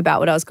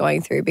about what I was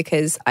going through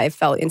because I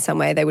felt in some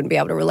way they wouldn't be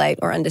able to relate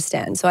or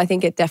understand. So I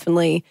think it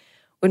definitely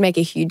would make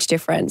a huge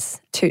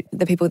difference to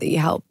the people that you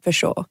help, for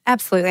sure.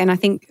 Absolutely. And I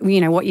think,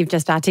 what you've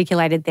just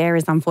articulated there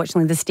is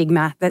unfortunately the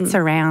stigma that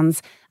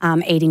surrounds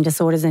eating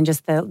disorders and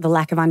just the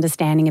lack of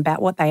understanding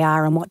about what they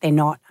are and what they're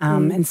not.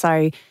 And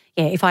so,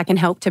 if I can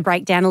help to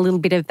break down a little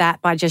bit of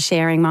that by just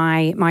sharing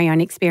my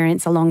own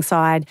experience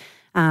alongside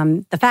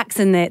the facts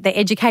and the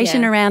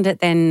education around it,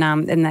 then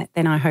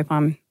I hope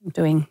I'm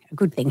doing a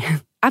good thing.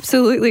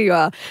 Absolutely you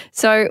are.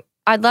 So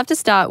I'd love to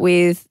start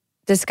with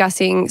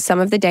discussing some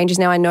of the dangers.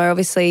 Now I know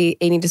obviously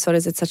eating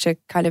disorders, it's such a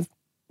kind of,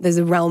 there's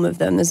a realm of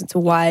them, it's a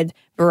wide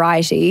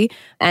variety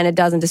and it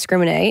doesn't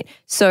discriminate.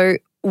 So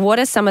what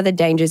are some of the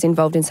dangers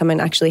involved in someone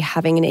actually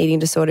having an eating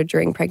disorder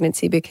during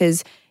pregnancy?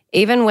 Because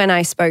even when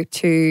I spoke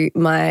to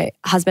my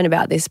husband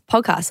about this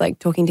podcast, like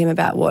talking to him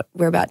about what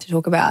we're about to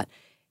talk about,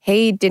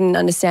 he didn't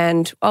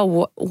understand,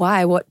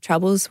 why, what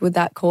troubles would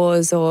that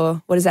cause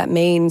or what does that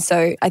mean?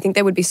 So I think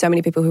there would be so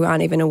many people who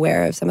aren't even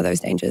aware of some of those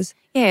dangers.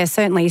 Yeah,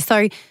 certainly.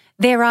 So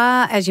there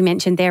are, as you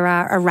mentioned, there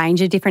are a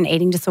range of different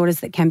eating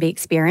disorders that can be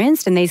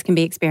experienced, and these can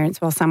be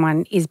experienced while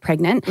someone is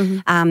pregnant.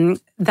 Mm-hmm.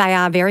 They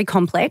are very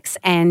complex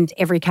and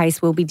every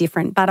case will be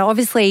different. But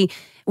obviously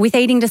with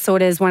eating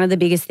disorders, one of the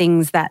biggest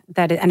things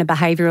and a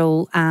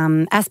behavioural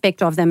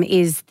aspect of them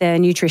is the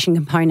nutrition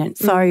component.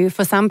 So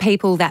for some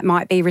people that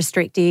might be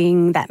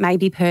restricting, that may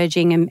be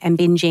purging and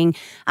binging.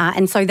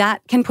 And so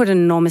that can put an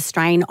enormous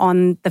strain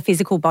on the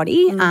physical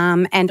body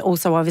and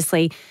also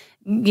obviously,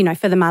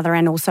 for the mother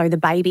and also the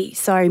baby.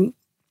 So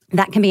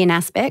that can be an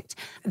aspect.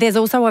 There's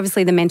also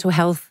obviously the mental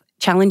health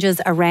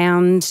challenges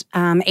around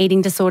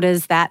eating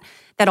disorders that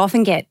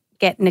often get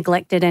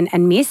neglected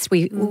and missed.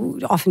 We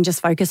often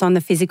just focus on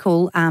the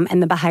physical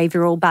and the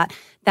behavioural, but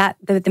that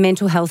the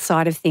mental health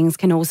side of things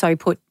can also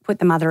put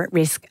the mother at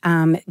risk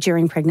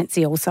during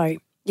pregnancy also.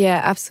 Yeah,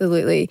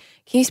 absolutely.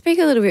 Can you speak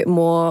a little bit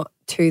more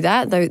to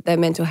that, the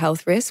mental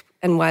health risk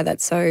and why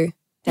that's so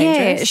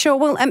dangerous? Yeah, sure.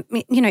 Well,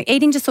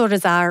 eating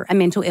disorders are a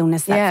mental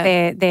illness.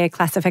 That's their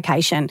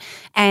classification.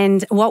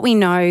 And what we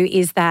know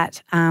is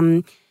that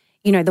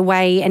the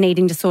way an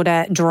eating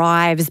disorder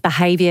drives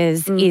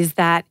behaviours is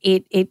that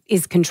it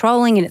is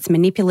controlling and it's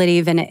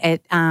manipulative and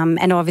it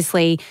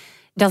obviously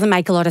doesn't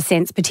make a lot of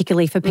sense,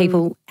 particularly for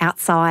people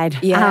outside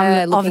of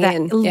that,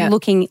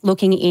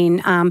 looking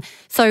in.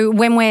 So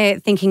when we're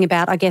thinking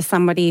about, I guess,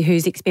 somebody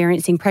who's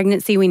experiencing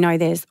pregnancy, we know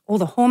there's all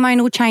the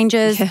hormonal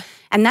changes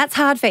and that's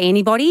hard for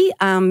anybody.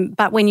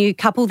 But when you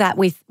couple that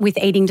with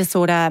eating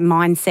disorder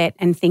mindset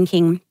and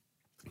thinking,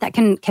 that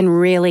can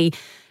really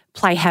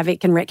play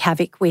havoc and wreak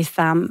havoc with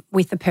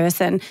the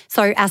person.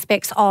 So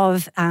aspects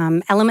of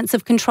elements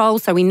of control.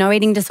 So we know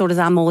eating disorders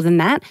are more than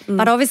that.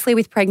 But obviously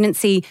with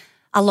pregnancy,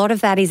 a lot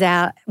of that is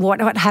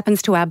what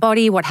happens to our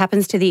body, what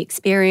happens to the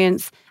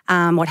experience,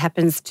 what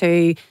happens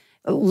to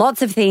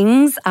lots of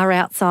things are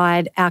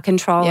outside our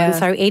control. Yeah. And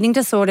so eating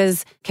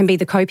disorders can be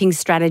the coping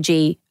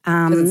strategy.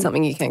 Because it's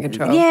something you can't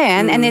control. Yeah,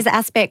 and there's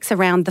aspects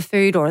around the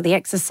food or the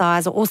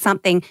exercise or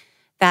something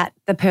that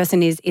the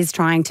person is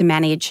trying to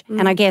manage.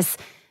 And I guess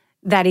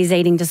that is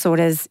eating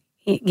disorders,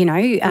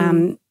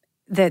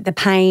 the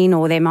pain,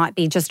 or they might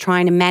be just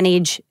trying to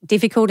manage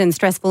difficult and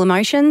stressful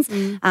emotions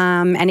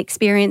and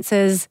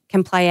experiences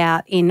can play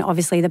out in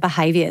obviously the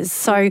behaviours.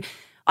 So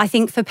I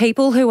think for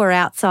people who are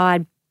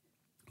outside,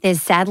 there's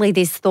sadly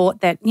this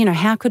thought that,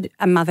 how could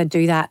a mother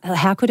do that?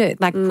 How could it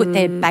put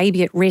their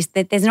baby at risk?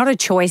 That there's not a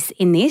choice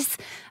in this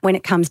when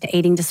it comes to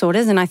eating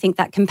disorders. And I think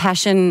that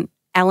compassion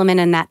element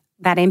and that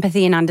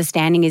empathy and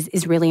understanding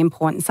is really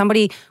important.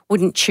 Somebody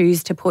wouldn't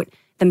choose to put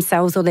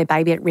themselves or their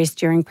baby at risk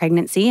during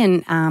pregnancy,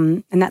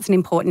 and that's an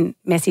important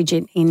message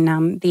in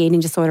the eating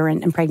disorder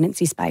and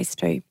pregnancy space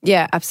too.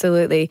 Yeah,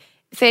 absolutely.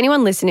 For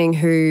anyone listening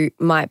who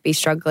might be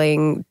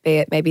struggling, be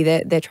it maybe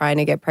they're trying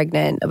to get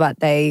pregnant, but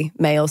they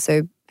may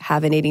also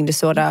have an eating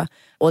disorder,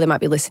 or they might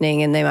be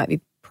listening and they might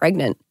be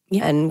pregnant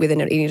and with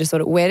an eating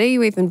disorder, where do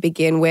you even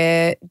begin?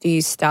 Where do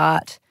you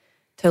start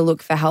to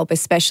look for help,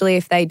 especially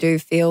if they do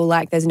feel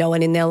like there's no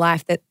one in their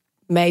life that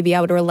may be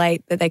able to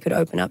relate, that they could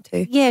open up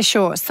to? Yeah,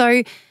 sure.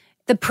 So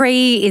the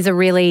pre is a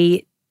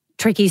really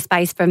tricky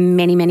space for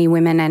many, many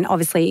women, and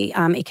obviously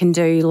it can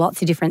do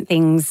lots of different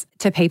things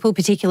to people,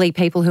 particularly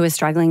people who are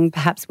struggling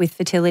perhaps with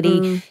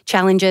fertility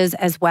challenges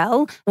as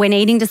well. When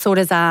eating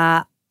disorders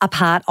are a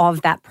part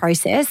of that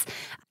process,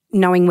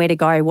 knowing where to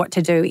go, what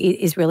to do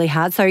is really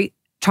hard. So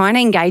trying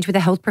to engage with a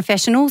health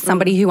professional,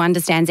 somebody who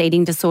understands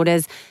eating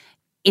disorders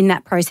in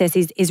that process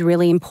is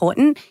really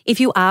important.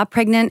 If you are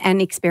pregnant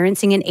and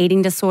experiencing an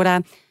eating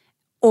disorder,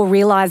 or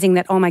realising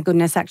that, oh my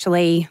goodness,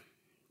 actually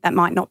that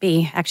might not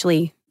be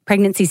actually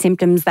pregnancy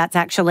symptoms, that's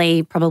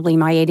actually probably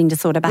my eating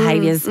disorder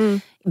behaviours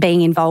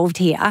being involved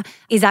here,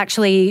 is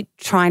actually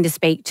trying to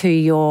speak to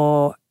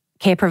your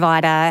care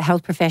provider,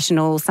 health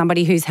professional,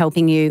 somebody who's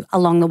helping you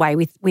along the way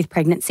with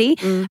pregnancy.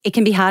 It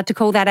can be hard to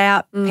call that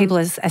out. People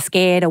are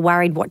scared or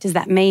worried. What does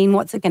that mean?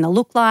 What's it going to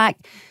look like?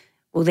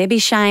 Will there be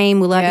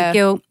shame? Will there be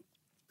guilt?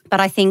 But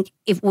I think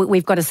if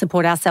we've got to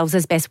support ourselves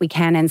as best we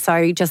can. And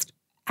so just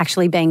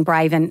actually being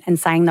brave and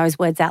saying those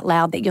words out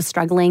loud, that you're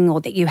struggling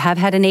or that you have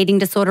had an eating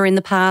disorder in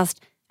the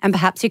past, and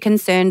perhaps you're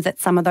concerned that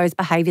some of those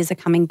behaviours are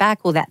coming back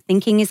or that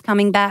thinking is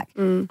coming back,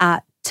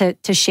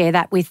 to share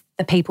that with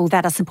the people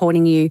that are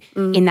supporting you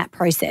in that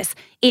process.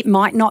 It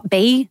might not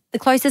be the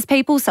closest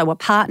people, so a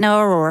partner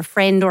or a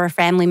friend or a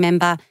family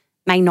member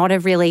may not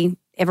have really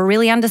ever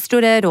really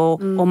understood it or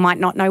might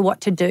not know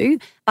what to do.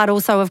 But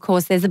also, of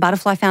course, there's the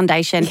Butterfly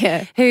Foundation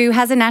who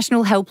has a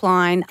national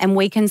helpline, and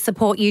we can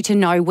support you to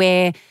know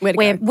where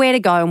to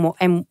go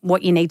and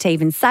what you need to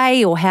even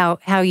say, or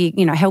how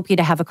you help you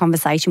to have a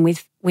conversation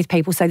with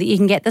people so that you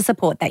can get the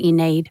support that you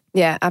need.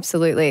 Yeah,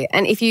 absolutely.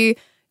 And if you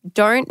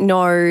don't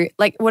know,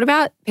 like, what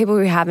about people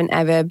who haven't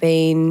ever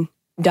been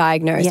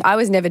diagnosed? Yeah. I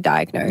was never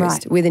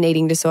diagnosed with an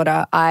eating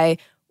disorder. I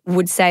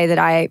would say that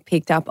I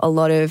picked up a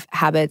lot of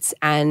habits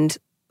and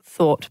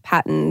thought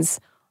patterns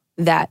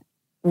that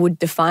would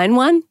define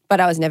one, but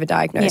I was never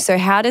diagnosed. Yeah. So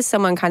how does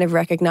someone kind of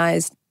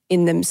recognize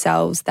in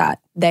themselves that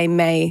they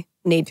may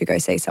need to go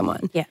see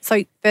someone? Yeah.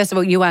 So first of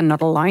all, you are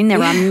not alone.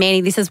 There are many.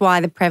 This is why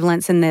the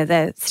prevalence and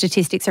the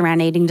statistics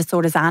around eating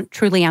disorders aren't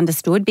truly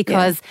understood,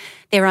 because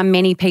there are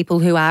many people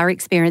who are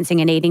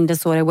experiencing an eating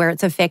disorder where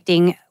it's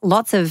affecting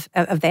lots of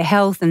their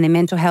health and their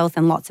mental health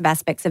and lots of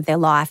aspects of their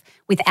life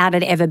without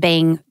it ever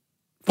being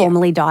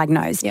formally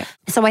diagnosed. Yeah.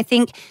 So I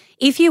think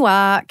if you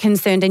are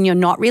concerned and you're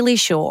not really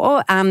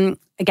sure,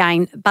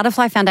 again,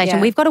 Butterfly Foundation,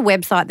 we've got a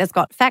website that's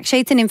got fact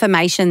sheets and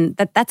information.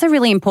 That's a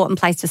really important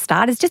place to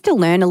start, is just to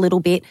learn a little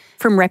bit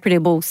from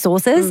reputable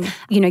sources,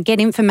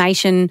 get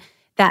information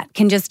that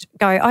can just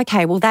go,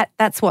 okay, well,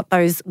 that's what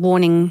those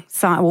warning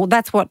signs, well,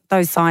 that's what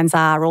those signs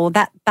are, or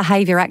that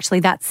behaviour,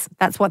 actually, that's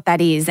what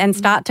that is, and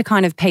start to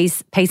kind of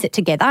piece it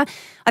together.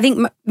 I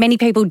think many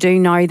people do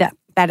know that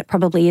it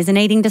probably is an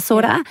eating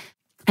disorder. Yeah.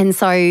 And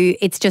so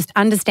it's just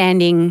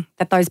understanding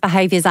that those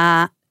behaviours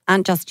aren't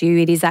just you,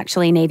 it is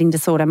actually an eating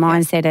disorder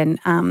mindset,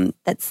 and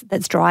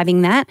that's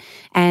driving that.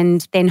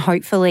 And then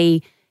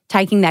hopefully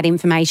taking that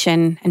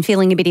information and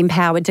feeling a bit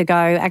empowered to go,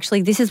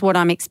 actually, this is what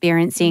I'm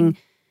experiencing.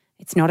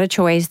 It's not a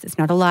choice. It's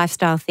not a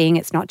lifestyle thing.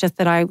 It's not just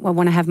that I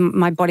want to have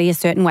my body a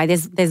certain way.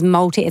 It's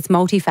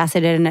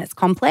multifaceted and it's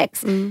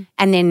complex. And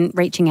then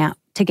reaching out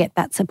to get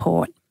that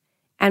support.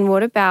 And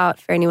what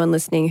about for anyone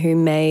listening who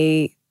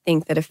may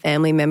think that a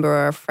family member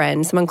or a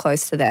friend, someone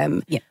close to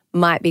them,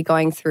 might be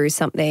going through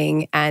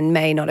something and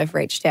may not have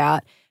reached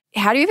out?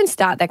 How do you even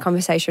start that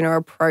conversation or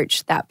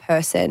approach that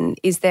person?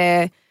 Is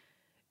there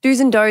do's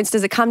and don'ts?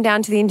 Does it come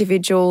down to the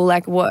individual?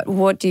 Like,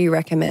 what do you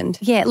recommend?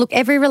 Yeah, look,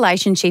 every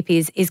relationship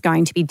is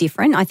going to be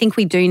different. I think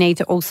we do need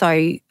to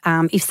also,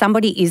 if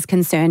somebody is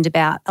concerned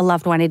about a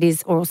loved one,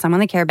 or someone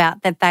they care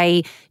about, that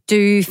they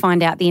do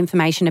find out the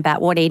information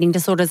about what eating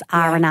disorders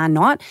are and are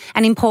not.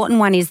 An important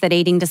one is that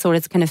eating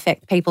disorders can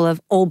affect people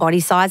of all body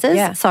sizes.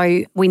 Yeah.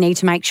 So we need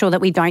to make sure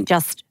that we don't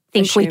just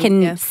think we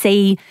can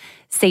see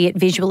it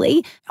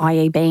visually,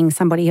 i.e. being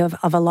somebody of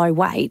a low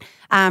weight.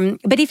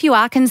 But if you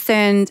are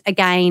concerned,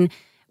 again,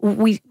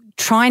 we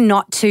try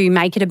not to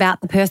make it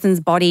about the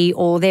person's body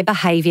or their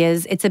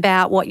behaviours. It's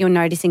about what you're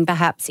noticing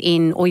perhaps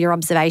or your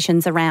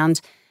observations around,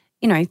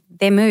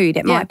 their mood.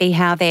 It might be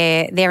how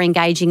they're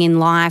engaging in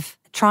life.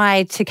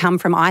 Try to come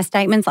from I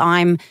statements.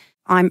 I'm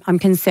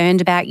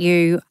concerned about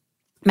you,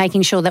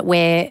 making sure that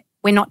we're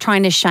not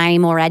trying to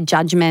shame or add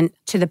judgment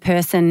to the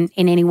person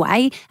in any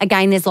way.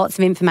 Again, there's lots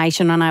of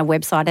information on our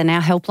website, and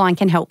our helpline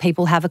can help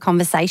people have a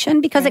conversation,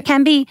 because it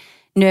can be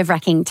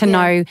nerve-wracking to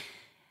know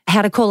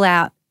how to call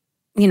out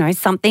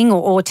something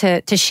or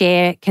to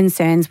share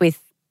concerns with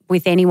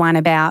anyone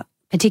about,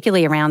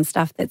 particularly around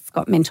stuff that's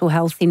got mental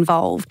health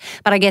involved.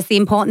 But I guess the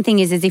important thing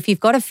is if you've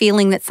got a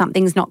feeling that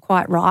something's not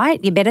quite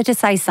right, you're better to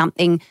say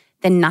something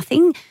than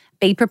nothing.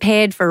 Be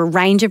prepared for a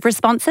range of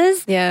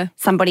responses. Yeah.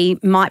 Somebody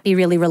might be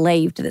really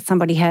relieved that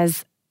somebody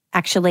has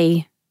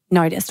actually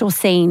noticed or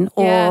seen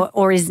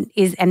or is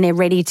and they're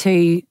ready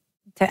to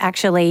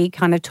actually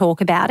kind of talk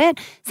about it.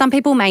 Some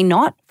people may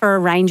not, for a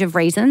range of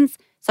reasons.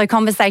 So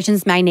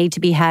conversations may need to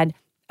be had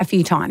a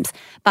few times.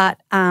 But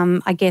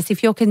I guess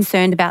if you're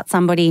concerned about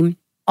somebody,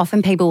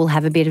 often people will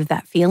have a bit of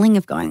that feeling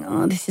of going,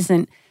 there's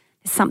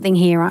something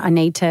here I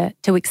need to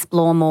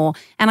explore more.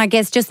 And I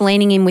guess just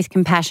leaning in with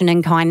compassion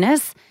and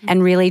kindness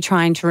and really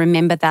trying to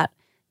remember that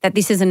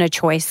this isn't a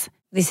choice.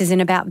 This isn't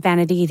about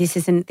vanity. This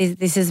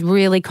is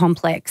really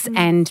complex,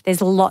 and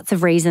there's lots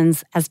of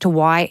reasons as to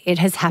why it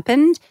has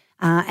happened,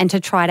 and to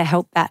try to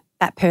help that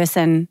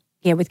person,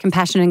 with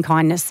compassion and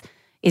kindness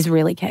is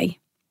really key.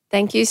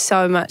 Thank you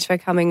so much for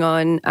coming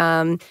on.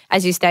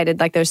 As you stated,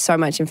 there's so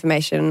much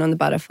information on the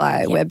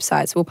Butterfly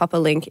website, so we'll pop a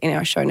link in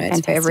our show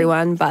notes for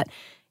everyone. But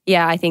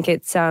yeah, I think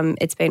it's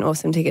been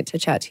awesome to get to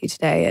chat to you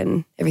today,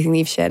 and everything that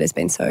you've shared has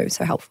been so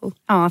helpful.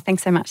 Oh,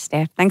 thanks so much,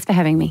 Steph. Thanks for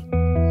having me.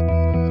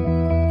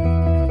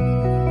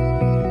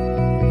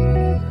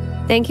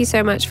 Thank you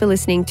so much for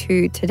listening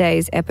to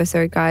today's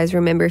episode, guys.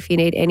 Remember, if you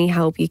need any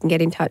help, you can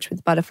get in touch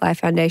with Butterfly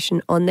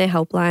Foundation on their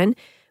helpline,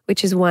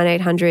 which is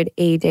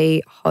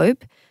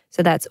 1-800-ED-HOPE.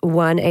 So that's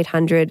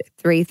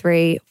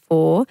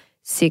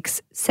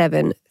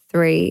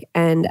 1-800-334-673.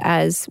 And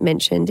as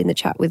mentioned in the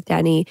chat with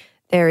Danny,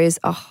 there is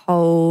a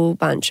whole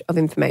bunch of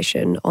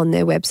information on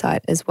their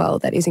website as well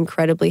that is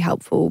incredibly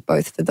helpful,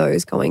 both for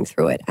those going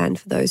through it and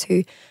for those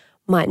who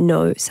might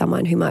know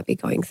someone who might be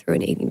going through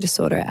an eating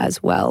disorder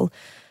as well.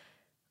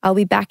 I'll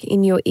be back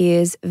in your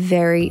ears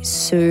very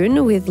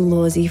soon with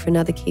Lawsy for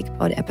another Kick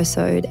Pod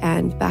episode,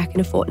 and back in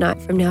a fortnight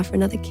from now for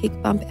another Kick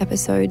Bump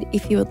episode.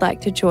 If you would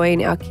like to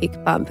join our Kick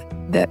Bump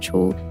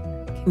virtual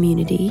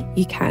community,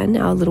 you can.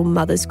 Our little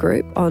mothers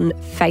group on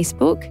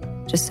Facebook.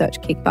 Just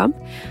search Kick Bump.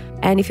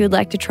 And if you'd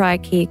like to try a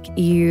kick,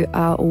 you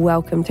are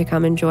welcome to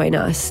come and join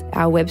us.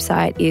 Our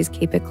website is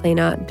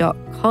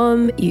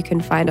keepitcleaner.com. You can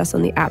find us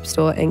on the App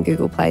Store and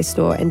Google Play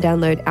Store and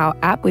download our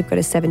app. We've got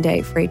a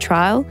 7-day free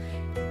trial.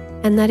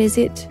 And that is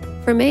it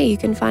from me. You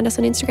can find us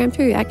on Instagram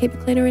too, at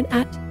keepitcleaner and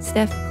at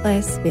Steph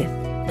Claire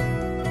Smith.